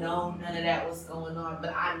 He don't know none of that what's going on.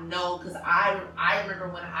 But I know, because I remember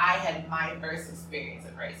when I had my first experience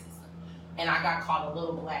of racism, and I got called a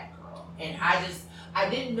little black girl, and I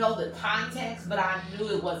didn't know the context, but I knew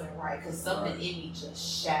it wasn't right, because something in me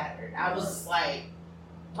just shattered. I was just like,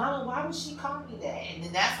 Mama, why would she call me that? And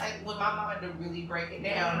then that's like when my mom had to really break it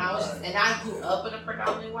down. And I grew up in a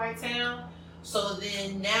predominantly white town. So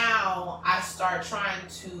then now I start trying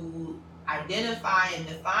to identify and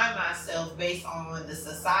define myself based on the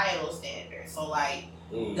societal standards. So like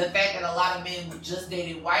the fact that a lot of men just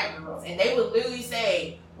dated white girls, and they would literally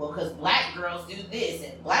say, well, because black girls do this,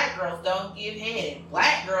 and black girls don't give head, and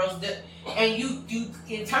black girls do, and you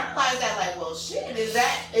internalize that like, well, shit, is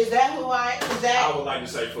that who I am? Is that? I would like to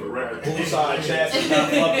say, for the record, poolside chats do not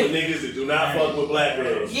fuck with niggas that do not fuck with black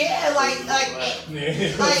girls. Yeah, like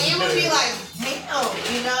it would be like,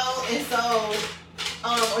 damn, you know, and so.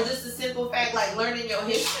 Or just a simple fact like learning your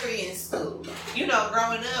history in school. You know,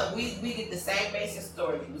 growing up, we get the same basic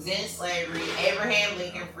story. We was in slavery. Abraham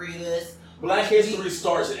Lincoln freed us. Black history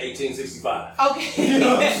starts in 1865. Okay. You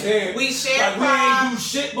know what I'm saying? We shared we ain't do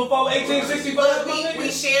shit before 1865. We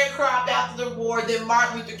sharecropped after the war. Then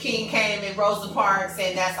Martin Luther King came and Rosa Parks,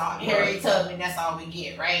 and that's all. Harriet Tubman, that's all we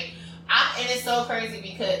get, right? And it's so crazy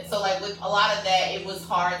because, so like with a lot of that, it was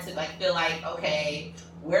hard to like feel like, okay,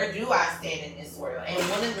 where do I stand in this world? And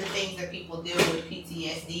one of the things that people deal with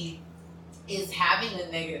PTSD is having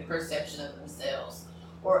a negative perception of themselves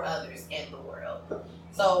or others in the world.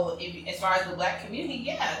 So as far as the black community,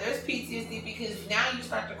 yeah, there's PTSD because now you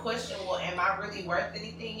start to question, well, am I really worth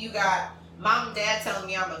anything? You got mom and dad telling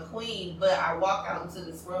me I'm a queen, but I walk out into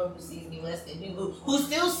this world who sees me less than you, who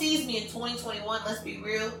still sees me in 2021, let's be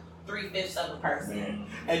real, 3/5 of a person.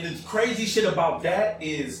 And the crazy shit about that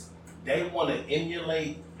is they want to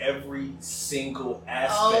emulate every single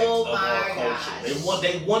aspect of our culture.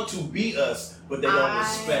 They want to be us, but they don't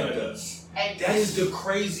respect us. And that is the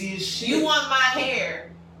craziest shit. You want my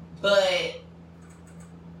hair, but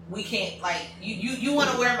we can't, like, you want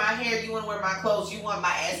to wear my hair, you want to wear my clothes, you want my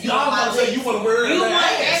ass, you want my lips, you want to wear you my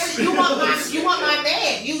ass. You want my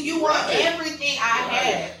man, you want everything I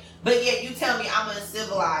have. But yet you tell me I'm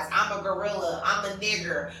uncivilized, I'm a gorilla, I'm a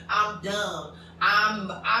nigger, I'm dumb,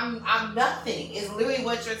 I'm nothing. Is literally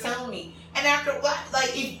what you're telling me. And after what,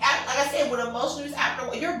 like I said, with emotions,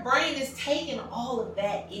 after your brain is taking all of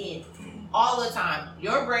that in all the time.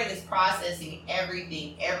 Your brain is processing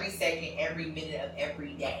everything, every second, every minute of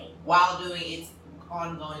every day while doing its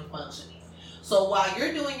ongoing functioning. So while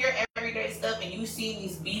you're doing your everyday stuff and you see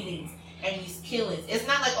these beatings and these killings, it's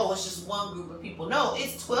not like, oh, it's just one group of people. No,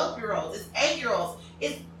 it's 12-year-olds, it's 8-year-olds,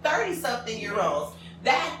 it's 30-something-year-olds.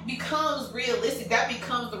 That becomes realistic. That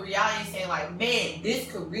becomes the reality, saying like, man, this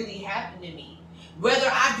could really happen to me. Whether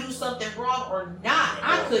I do something wrong or not,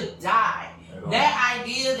 I could die. That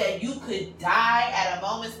idea that you could die at a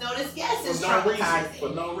moment's notice, yes, it's traumatizing. For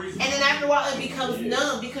no reason. And then after a while, it becomes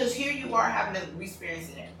numb because here you are having to experience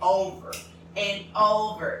it over and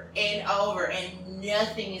over and over, and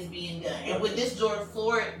nothing is being done. And with this George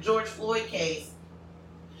Floyd case,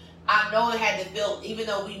 I know it had to feel, even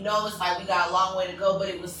though we know it's like we got a long way to go, but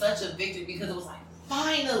it was such a victory because it was like,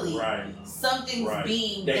 finally, something's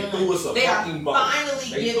being done. They are finally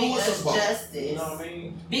giving us justice. You know what I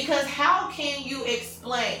mean? Because how can you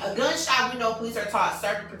explain a gunshot? We know police are taught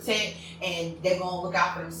serve and protect, and they're gonna look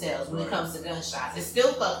out for themselves when it comes to gunshots. It's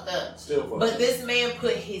still fucked up. But this man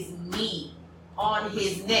put his knee on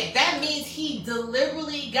his neck. That means he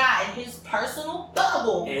deliberately got in his personal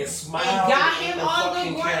bubble and smiled and got him on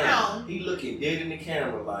the ground. He looking dead in the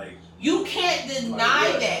camera like. You can't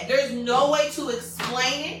deny that. There's no way to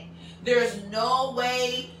explain it. There's no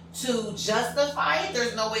way to justify it.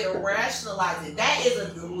 There's no way to rationalize it. That is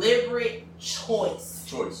a deliberate choice.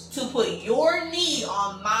 To put your knee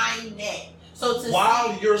on my neck. So to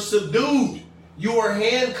while you're subdued, you are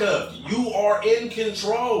handcuffed. You are in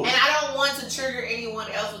control. And I don't want to trigger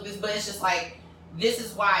anyone else with this, but it's just like, this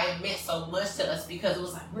is why it meant so much to us, because it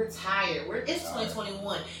was like, we're tired. It's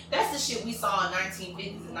 2021. That's the shit we saw in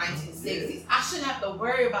 1950s and 1960s. I shouldn't have to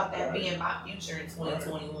worry about that being my future in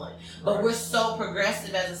 2021. But we're so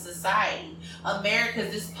progressive as a society.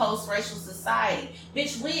 America's this post-racial society.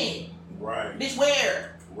 Bitch, when? Right. Bitch,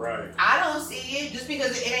 where? Right. I don't see it. Just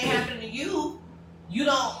because it ain't happening to you, you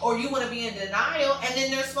don't, or you want to be in denial. And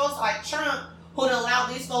then there's folks like Trump who don't allow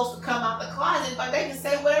these folks to come out the closet, but they can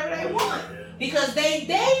say whatever they want. Because they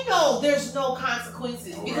know there's no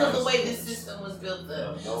consequences because the way this system was built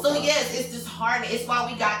up. So yes, it's disheartening. It's why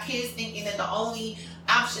we got kids thinking that the only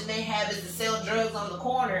option they have is to sell drugs on the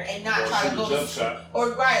corner and not try to go to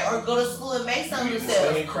or go to school and make something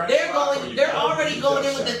themselves. They're already going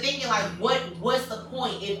in with the thinking like, what's the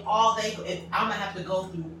point if I'm gonna have to go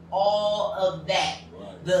through all of that.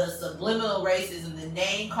 The subliminal racism, the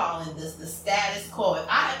name calling, the status quo. If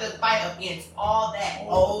I have to fight against all that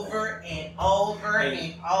over and over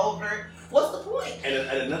and over, what's the point?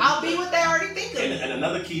 And I'll be what they already think of me. And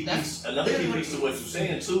another key piece to what you're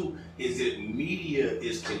saying too is that media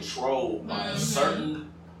is controlled by a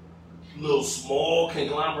certain little small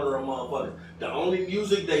conglomerate of motherfuckers. The only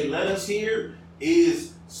music they let us hear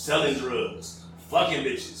is selling drugs, fucking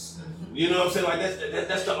bitches. You know what I'm saying? Like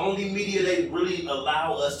that's the only media they really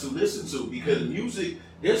allow us to listen to, because music,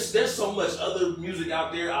 there's so much other music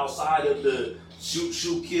out there outside of the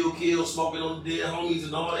shoot, kill, smoking on the dead homies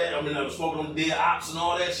and all that. I mean, smoking on the dead ops and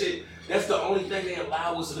all that shit. That's the only thing they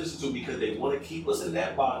allow us to listen to, because they want to keep us in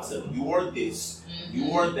that box of you are this,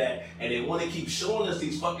 you are that, and they want to keep showing us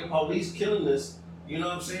these fucking police killing us. You know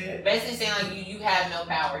what I'm saying? Basically saying like you have no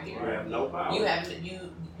power here. You have no power.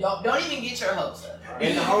 Don't even get your hopes up.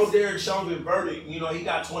 And the whole Derek Chauvin verdict, you know, he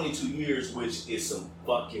got 22 years, which is some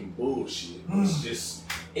fucking bullshit. It's just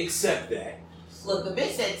accept that. Look, the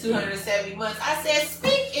bitch said 270 months. I said,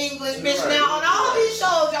 speak English, bitch. Right. Now, on all these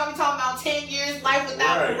shows, y'all be talking about 10 years, life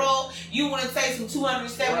without parole. You want to take some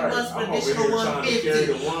 270 months for additional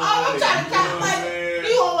 150. I'm trying to count like,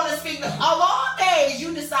 you don't want to speak, of all days,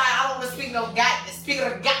 you decide I don't want to speak no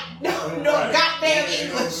goddamn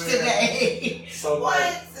English today. So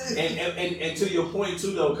what? And to your point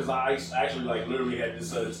too though, because I actually like literally had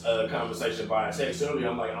this conversation via text earlier.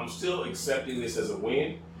 I'm like, I'm still accepting this as a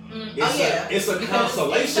win. It's a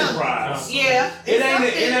consolation prize. Yeah. We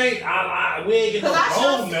ain't getting no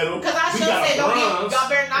gold medal. Because I should say, y'all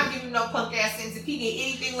better not give me no punk ass sense. If he get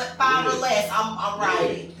anything 5 or less, I'm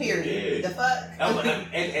riding. Period. The fuck.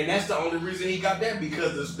 And that's the only reason he got that,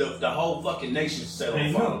 because the whole fucking nation set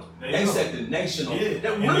on fire. They set the nation on fire.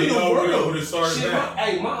 That really the world.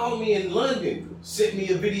 Hey, my homie in London sent me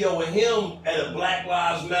a video of him at a Black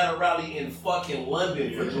Lives Matter rally in fucking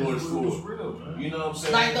London for George Floyd. You know what I'm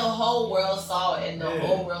saying? Like the whole world saw it, and the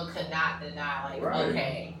whole world could not deny. Like,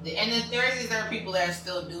 okay, and then there are people that are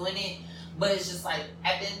still doing it, but it's just like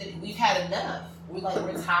at the end of the day, we've had enough.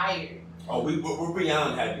 We're tired. Oh, we're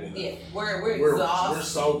beyond having enough. Yeah, we're exhausted. We're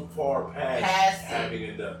so far past having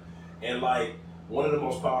enough, and like. One of the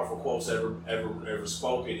most powerful quotes ever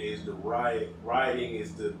spoken is the rioting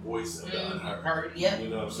is the voice of the unheard. Yep. You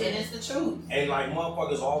know what I'm saying? And it's the truth. And like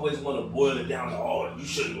motherfuckers always want to boil it down to, oh, you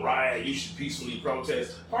shouldn't riot, you should peacefully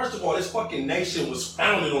protest. First of all, this fucking nation was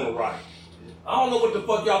founded on a riot. I don't know what the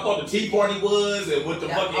fuck y'all thought the Tea Party was and what the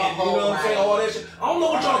fucking, you know what I'm saying, all that shit. I don't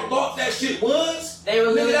know what y'all thought that shit was. They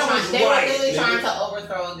were literally trying to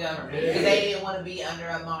overthrow a government because they didn't want to be under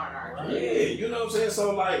a monarchy. Yeah, you know what I'm saying?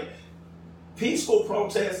 So like, peaceful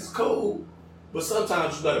protest is cool, but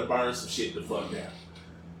sometimes you gotta burn some shit the fuck down.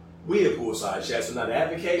 We at Poolside Chats are not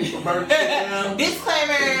advocating for burning shit down.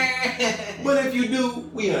 Disclaimer! But if you do,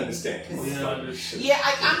 we understand. Yeah,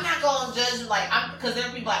 I'm not gonna judge because there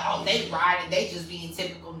are people like, oh, they rioted, they just being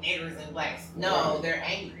typical niggers and blacks. No, they're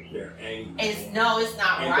angry. They're angry. It's not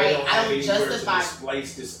and right. I don't justify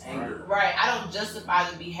this anger. Right, I don't justify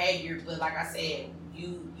the behavior, but like I said,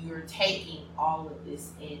 you're taking all of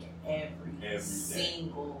this in every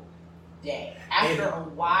single day. After a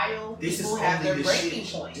while, people have their breaking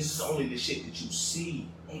points. This is only the shit that you see.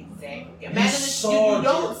 Exactly. Imagine the shit you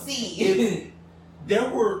don't see. There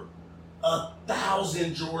were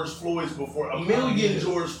 1,000 George Floyds before, 1 million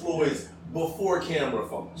George Floyds before camera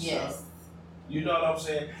phones. Yes. You know what I'm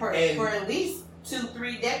saying? For at least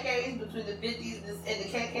 2-3 decades between the 50s and the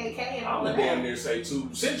KKK and I'm gonna damn near say 2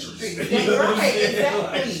 centuries. Right, You know what I'm saying?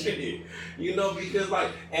 exactly. Like, shit. You know, because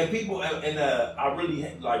like, and people, and I really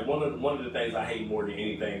like one of the things I hate more than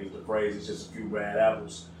anything is the phrase "it's just a few bad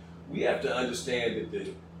apples." We have to understand that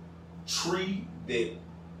the tree that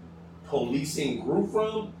policing grew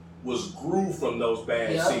from those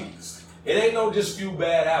bad Yep. seeds. It ain't no just few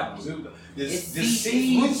bad apples. The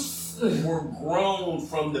seeds were grown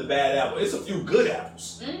from the bad apple. It's a few good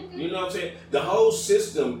apples. Mm-hmm. You know what I'm saying? The whole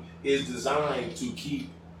system is designed to keep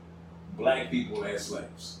black people as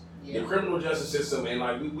slaves. Yeah. The criminal justice system, and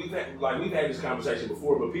like we've had this conversation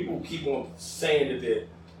before, but people keep on saying that the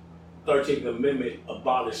 13th Amendment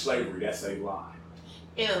abolished slavery. That's a lie.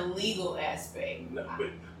 In a legal aspect. No, but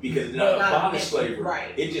because it But not abolished slavery,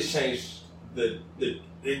 right. it just changed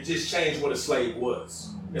it just changed what a slave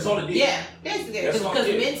was. That's all it did. Yeah, basically. That's all Because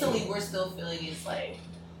it is. mentally we're still feeling enslaved.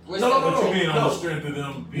 We're No, still, no, But you mean on no. the strength of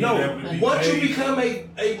them being No, able to be once you paid? become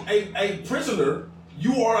a prisoner,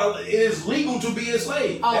 it is legal to be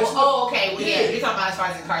enslaved. Okay. Well, yeah, Yeah. you're talking about as far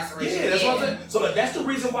as incarceration. Yeah, that's what I'm saying. So like, that's the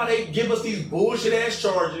reason why they give us these bullshit ass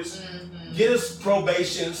charges, Mm-hmm. get us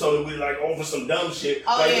probation, so that we like over some dumb shit.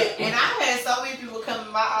 Oh, like, yeah, and I've had so many people come to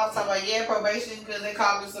my office talking about, yeah, probation, because they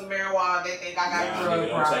call me some marijuana, they think I got a Nah, drug nigga,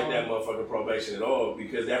 don't problem. take that motherfucking probation at all,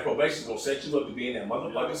 because that probation is gonna set you up to be in that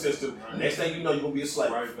motherfucking system. Right. Next thing you know, you're gonna be a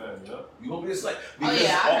slave. Right back, yep. You're gonna be a slave. Oh Because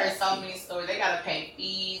yeah, I heard so many stories. They gotta pay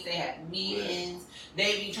fees. They have meetings.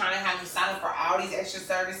 They be trying to have me sign up for all these extra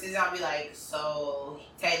services. I'll be like, so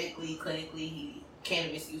technically, clinically,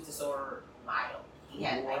 cannabis use disorder mild. He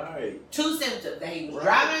had like Right. 2 symptoms: that he was Right.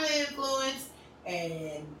 driving under the influence,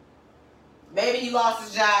 and maybe he lost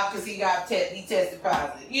his job because he tested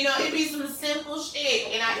positive. You know, it'd be some simple shit,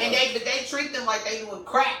 and they treat them like they doing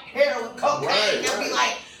crack, heroin, cocaine. Right, They'll be right.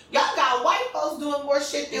 like, y'all got white folks doing more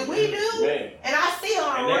shit than we do. Man. And I see it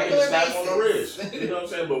on And a they regular can slap basis. on the wrist. You know what I'm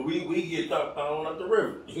saying? But we get thrown up the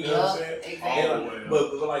river. You know what I'm saying? Exactly. And, like,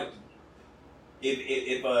 but like,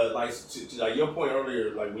 if like to like your point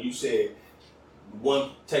earlier, like when you said one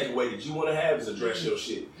takeaway that you want to have is address your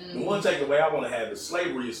shit. The one takeaway I want to have is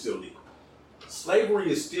slavery is still legal.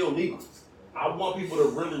 Slavery is still legal. I want people to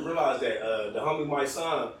really realize that. The homie my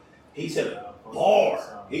son, he said a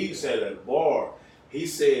bar. He said a bar. He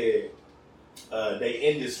said they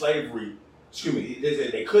ended slavery. Excuse me. They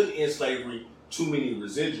said they couldn't end slavery. Too many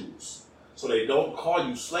residuals. So they don't call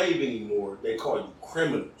you slave anymore. They call you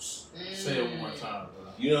criminals. Say it one more time,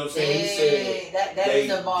 bro. You know what I'm saying? He said that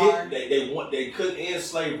is a bar. they couldn't end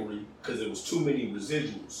slavery because it was too many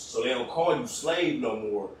residuals. So they don't call you slave no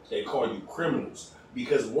more. They call you criminals.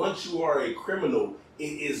 Because once you are a criminal, it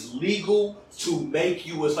is legal to make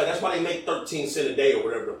you a slave. That's why they make 13 cents a day or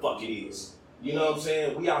whatever the fuck it is. You know what I'm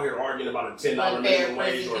saying? We out here arguing about a $10 minimum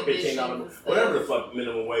wage or $15, whatever the fuck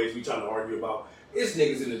minimum wage we trying to argue about. It's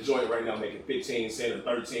niggas in the joint right now making 15 cents or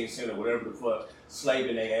 13 cents or whatever the fuck,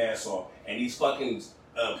 slaving their ass off. And these fucking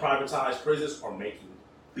privatized prisons are making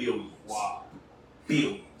billions. Wow.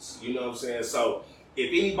 Billions. You know what I'm saying? So if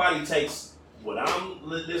anybody takes what I'm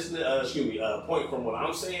listening, point from what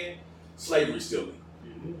I'm saying, slavery's still legal.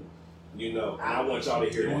 You know, and I want y'all to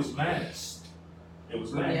hear It that. was mass. It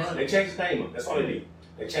was nice. Yeah. They changed the name up. That's all they did.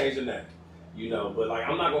 They changed the name. You know, but like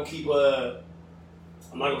I'm not gonna keep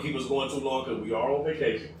us going too long because we are on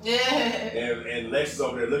vacation. Yeah. And Lex is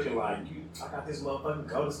over there looking like, I got this motherfucking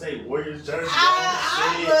Golden State Warriors jersey.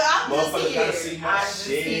 I'm just Motherfucker here. gotta see my I'm just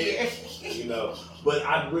shit. here. You know, but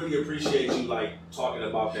I really appreciate you like talking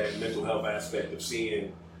about that mental health aspect of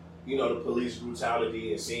seeing, you know, the police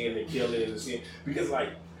brutality and seeing the killing and seeing, because like,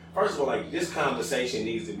 first of all, like this conversation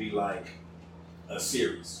needs to be like a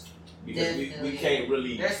series. Because we can't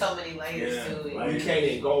really. There's so many layers to it. We can't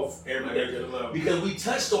engulf every because we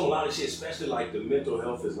touched on a lot of shit, especially like the mental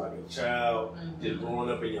health is like a child just growing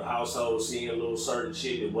up in your household, seeing a little certain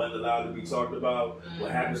shit that wasn't allowed to be talked about. What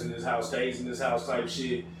happens in this house stays in this house type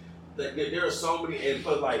shit. There are so many, and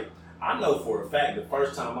but like I know for a fact the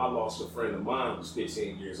first time I lost a friend of mine was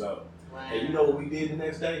 15 years old. Wow. And you know what we did the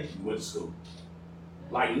next day? We went to school.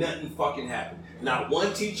 Like nothing fucking happened. Not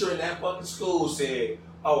one teacher in that fucking school said,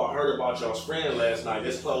 oh, I heard about y'all's friend last night.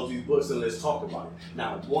 Let's close these books and let's talk about it.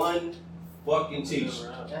 Not one fucking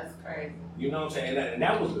teacher. That's crazy. You know what I'm saying? And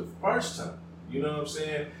that was the first time. You know what I'm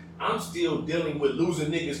saying? I'm still dealing with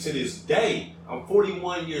losing niggas to this day. I'm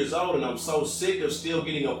 41 years old and I'm so sick of still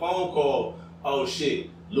getting a phone call. Oh shit,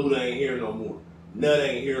 Luda ain't here no more. Nut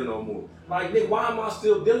ain't here no more. Like, nigga, why am I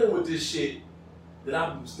still dealing with this shit that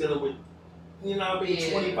I was dealing with, you know what I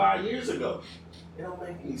mean, 25 years ago? It don't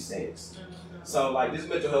make any sense. So, like, this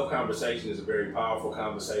mental health conversation is a very powerful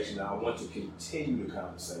conversation. I want to continue the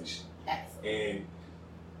conversation. Excellent. And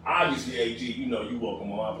obviously, AG, you know you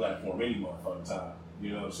welcome on my platform any motherfucking time. You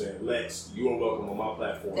know what I'm saying? Lex, you are welcome on my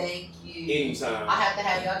platform. Thank you. Anytime. I have to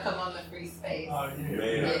have y'all come on the free space. Oh, yeah. Man.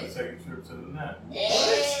 We have to take a trip to the net. Yeah.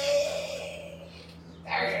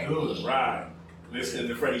 Good. Right. Listening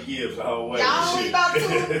to Freddie Gibbs the whole way. Y'all only Shit. about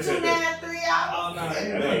 2.5-3 hours. Oh, no,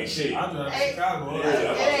 That ain't shit. I drive to Hey. Chicago. Yeah, Right?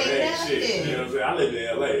 It ain't that shit. nothing. You know what I'm saying? I live in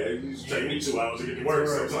LA. It used to take me 2 hours to get to work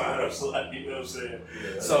sometimes. Like, you know what I'm saying?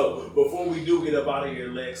 Yeah. So before we do get up out of here,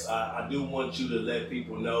 Lex, I do want you to let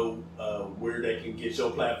people know where they can get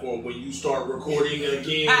your platform when you start recording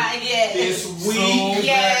again Yes. this week.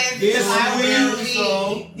 Yes. This I will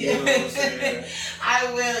week. be. You know what I'm saying?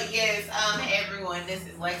 I will, yes. Everyone, this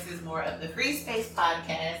is Lexis Moore of the Free Space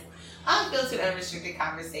Podcast. Unfiltered, unrestricted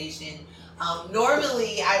conversation.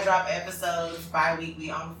 Normally, I drop episodes bi-weekly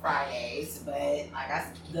on Fridays, but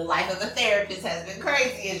the life of a therapist has been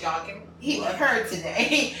crazy, as y'all can have heard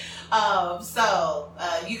today. So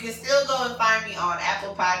you can still go and find me on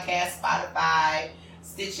Apple Podcasts, Spotify,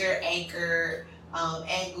 Stitcher, Anchor,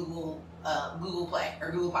 and Google Play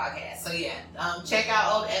or Google Podcasts. So yeah, check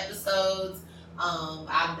out old episodes.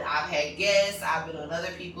 I've had guests. I've been on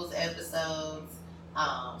other people's episodes.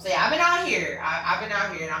 So yeah, I've been out here. I've been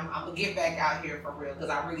out here, and I'm gonna get back out here for real because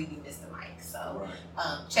I really do miss the mic. So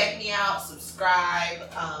check me out, subscribe,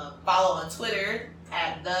 follow on Twitter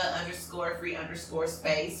at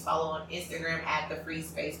 @the_free_space. Follow on Instagram at the Free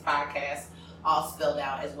Space Podcast, all spelled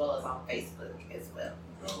out, as well as on Facebook as well.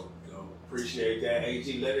 Go. Appreciate that.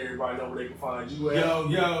 AG, let everybody know where they can find you at. Yo.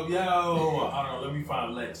 Hold on, let me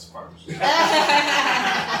find Lex first.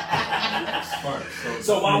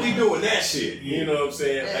 So while we doing that shit, you know what I'm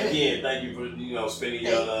saying? Again, thank you for spending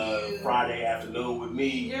your Friday afternoon with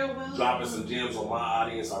me, You're welcome. dropping some gems on my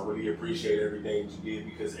audience. I really appreciate everything you did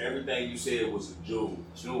because everything you said was a jewel.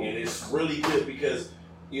 And it's really good because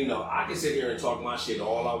I can sit here and talk my shit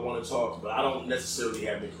all I want to talk, but I don't necessarily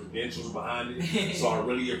have the credentials behind it. So I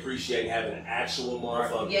really appreciate having an actual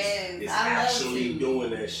motherfucker that's actually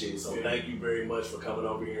doing that shit. So thank you very much for coming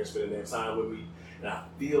over here and spending that time with me. And I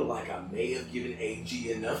feel like I may have given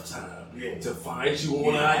AG enough time to find you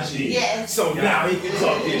on IG. Yes. So now he can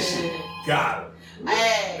talk his shit. Got it.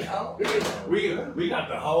 Hey, We got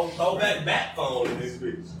the whole back phone in this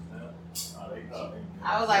bitch.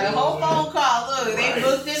 I was like, a whole phone call. Look, they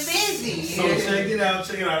booked and busy. So check it out.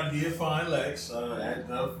 You can find Lex at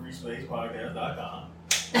thefreespacepodcast.com.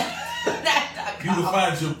 You can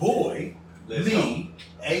find your boy, me,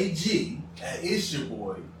 AG, at It's Your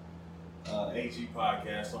Boy, AG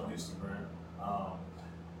Podcast on Instagram.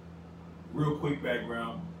 Real quick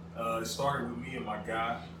background. It started with me and my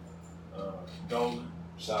guy, Dolan.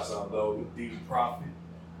 Shouts out Dolan. D the Prophet.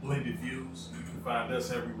 Blended Views. You can find us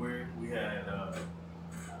everywhere. We had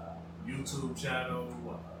YouTube channel,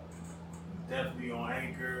 definitely on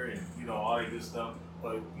Anchor, and all that good stuff.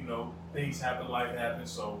 But things happen, life happens.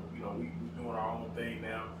 So we doing our own thing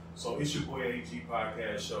now. So It's Your Boy AG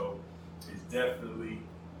Podcast Show is definitely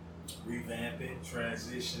revamping,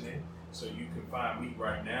 transitioning. So you can find me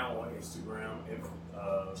right now on Instagram and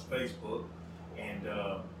Facebook. And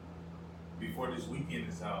before this weekend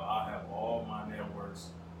is out, I'll have all my networks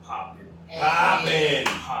popping.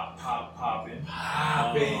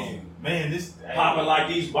 Man, this popping like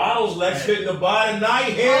these bottles. Let's fit the bar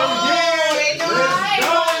tonight. Hell yeah! Let's go!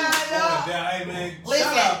 Hey man,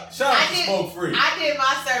 Listen, shout out to Smoke Free. I did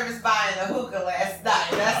my service buying a hookah last night.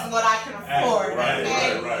 That's what I can afford. Right.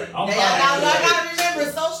 Now, I gotta remember,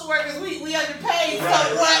 social workers, we underpaid so much.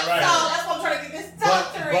 So that's why I'm trying to get this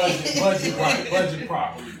Budget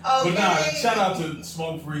properly. Okay. But shout out to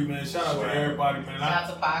Smoke Free, man. Shout out to everybody, man. Shout out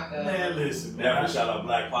to Paco. Man, listen, man. Definitely shout out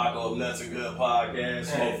Black Paco of Nuts and Good Podcast,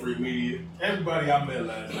 Smoke Free Media. Everybody I met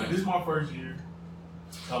last night. This is my first year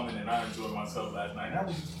coming, and I enjoyed myself last night. That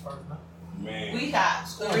was just the first night. Man. We got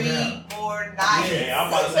 3 more nights. Yeah, I'm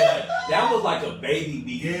about to say that was like a baby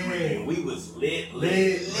beginning. We was lit.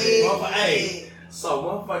 Hey, so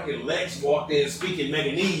motherfucking Lex walked in speaking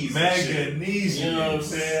Meganese. You know what I'm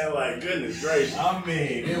saying? Like, goodness gracious. I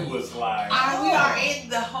mean, it was like. We are in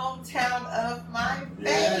the hometown of my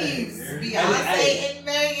babes. Beyonce and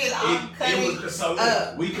Megan. I'm cutting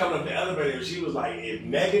up. We coming up the elevator and she was like, if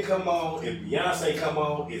Megan come on, if Beyonce come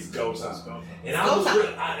on, it's go time. And I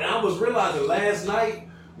was realizing last night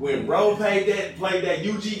when Bro played that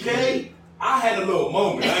UGK, I had a little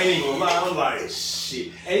moment. I ain't even gonna lie. I was like,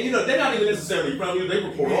 shit. And they're not even necessarily from you. They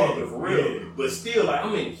report all of it for real. Yeah. But still, like,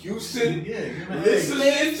 I'm in Houston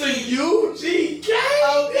listening to UGK.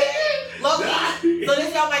 Okay. Loki. So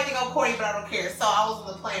this y'all might think I'm corny, but I don't care. So I was on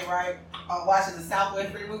the plane, right? watching the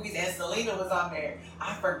Southwest Free movies, and Selena was on there.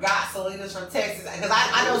 I forgot Selena's from Texas because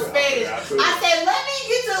I know Spanish. I said, let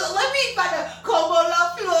me find a como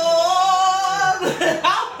la flor.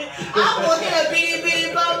 I'm gonna hit a bitty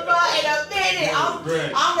bitty bumper in a minute. I'm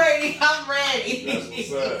ready. That's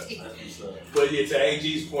what's up. But yeah, to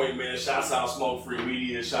AG's point, man, shouts out Smoke Free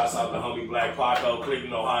Media, shouts out the homie Black Paco,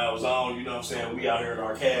 Cleveland, Ohio zone, you know what I'm saying? We out here in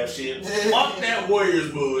our Cavs shit. Fuck that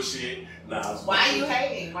Warriors bullshit. Nah, why are you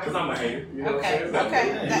hating? Because I'm a hater. You know okay. what I'm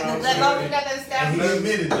saying? Okay. That long as you got that established. He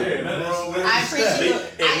admitted that. Nothing wrong with it. I appreciate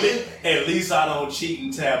you. At least I don't cheat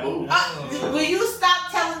and taboo. Will you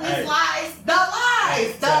stop telling these lies? The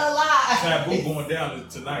lies. Taboo going down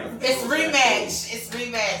tonight. It's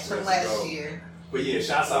rematch from last year. But yeah,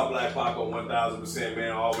 shouts out Black Paco 1000%,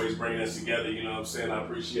 man. Always bringing us together, you know what I'm saying? I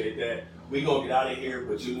appreciate that. We gonna get out of here,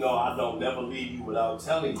 but you know I don't never leave you without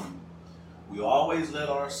telling you. We always let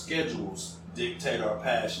our schedules dictate our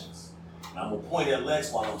passions. And I'm gonna point at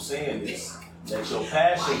Lex while I'm saying this. Let your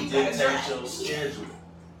passion dictate your schedule.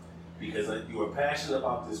 Because you are passionate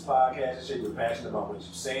about this podcast and shit, you're passionate about what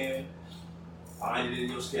you're saying. Find it in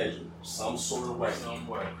your schedule, some sort of way.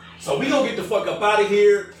 So we gonna get the fuck up out of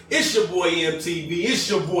here. It's your boy MTV, it's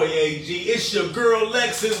your boy AG, it's your girl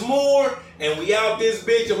Lexus Moore, and we out this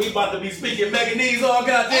bitch, and we about to be speaking Meganese all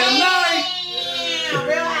goddamn night. Yeah,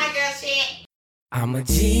 real high girl shit. I'm a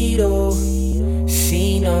Gito,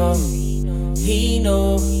 she know, he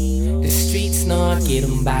know, the streets know I get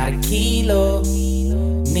 'em by the kilo.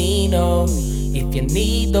 Nino, if you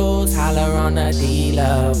need those, holler on a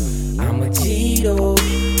dealer. I'm a Cheeto,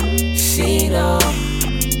 she know,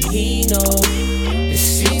 he know, the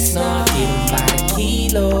streets know I get 'em by the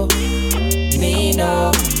kilo.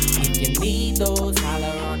 Nino, if you need those, holler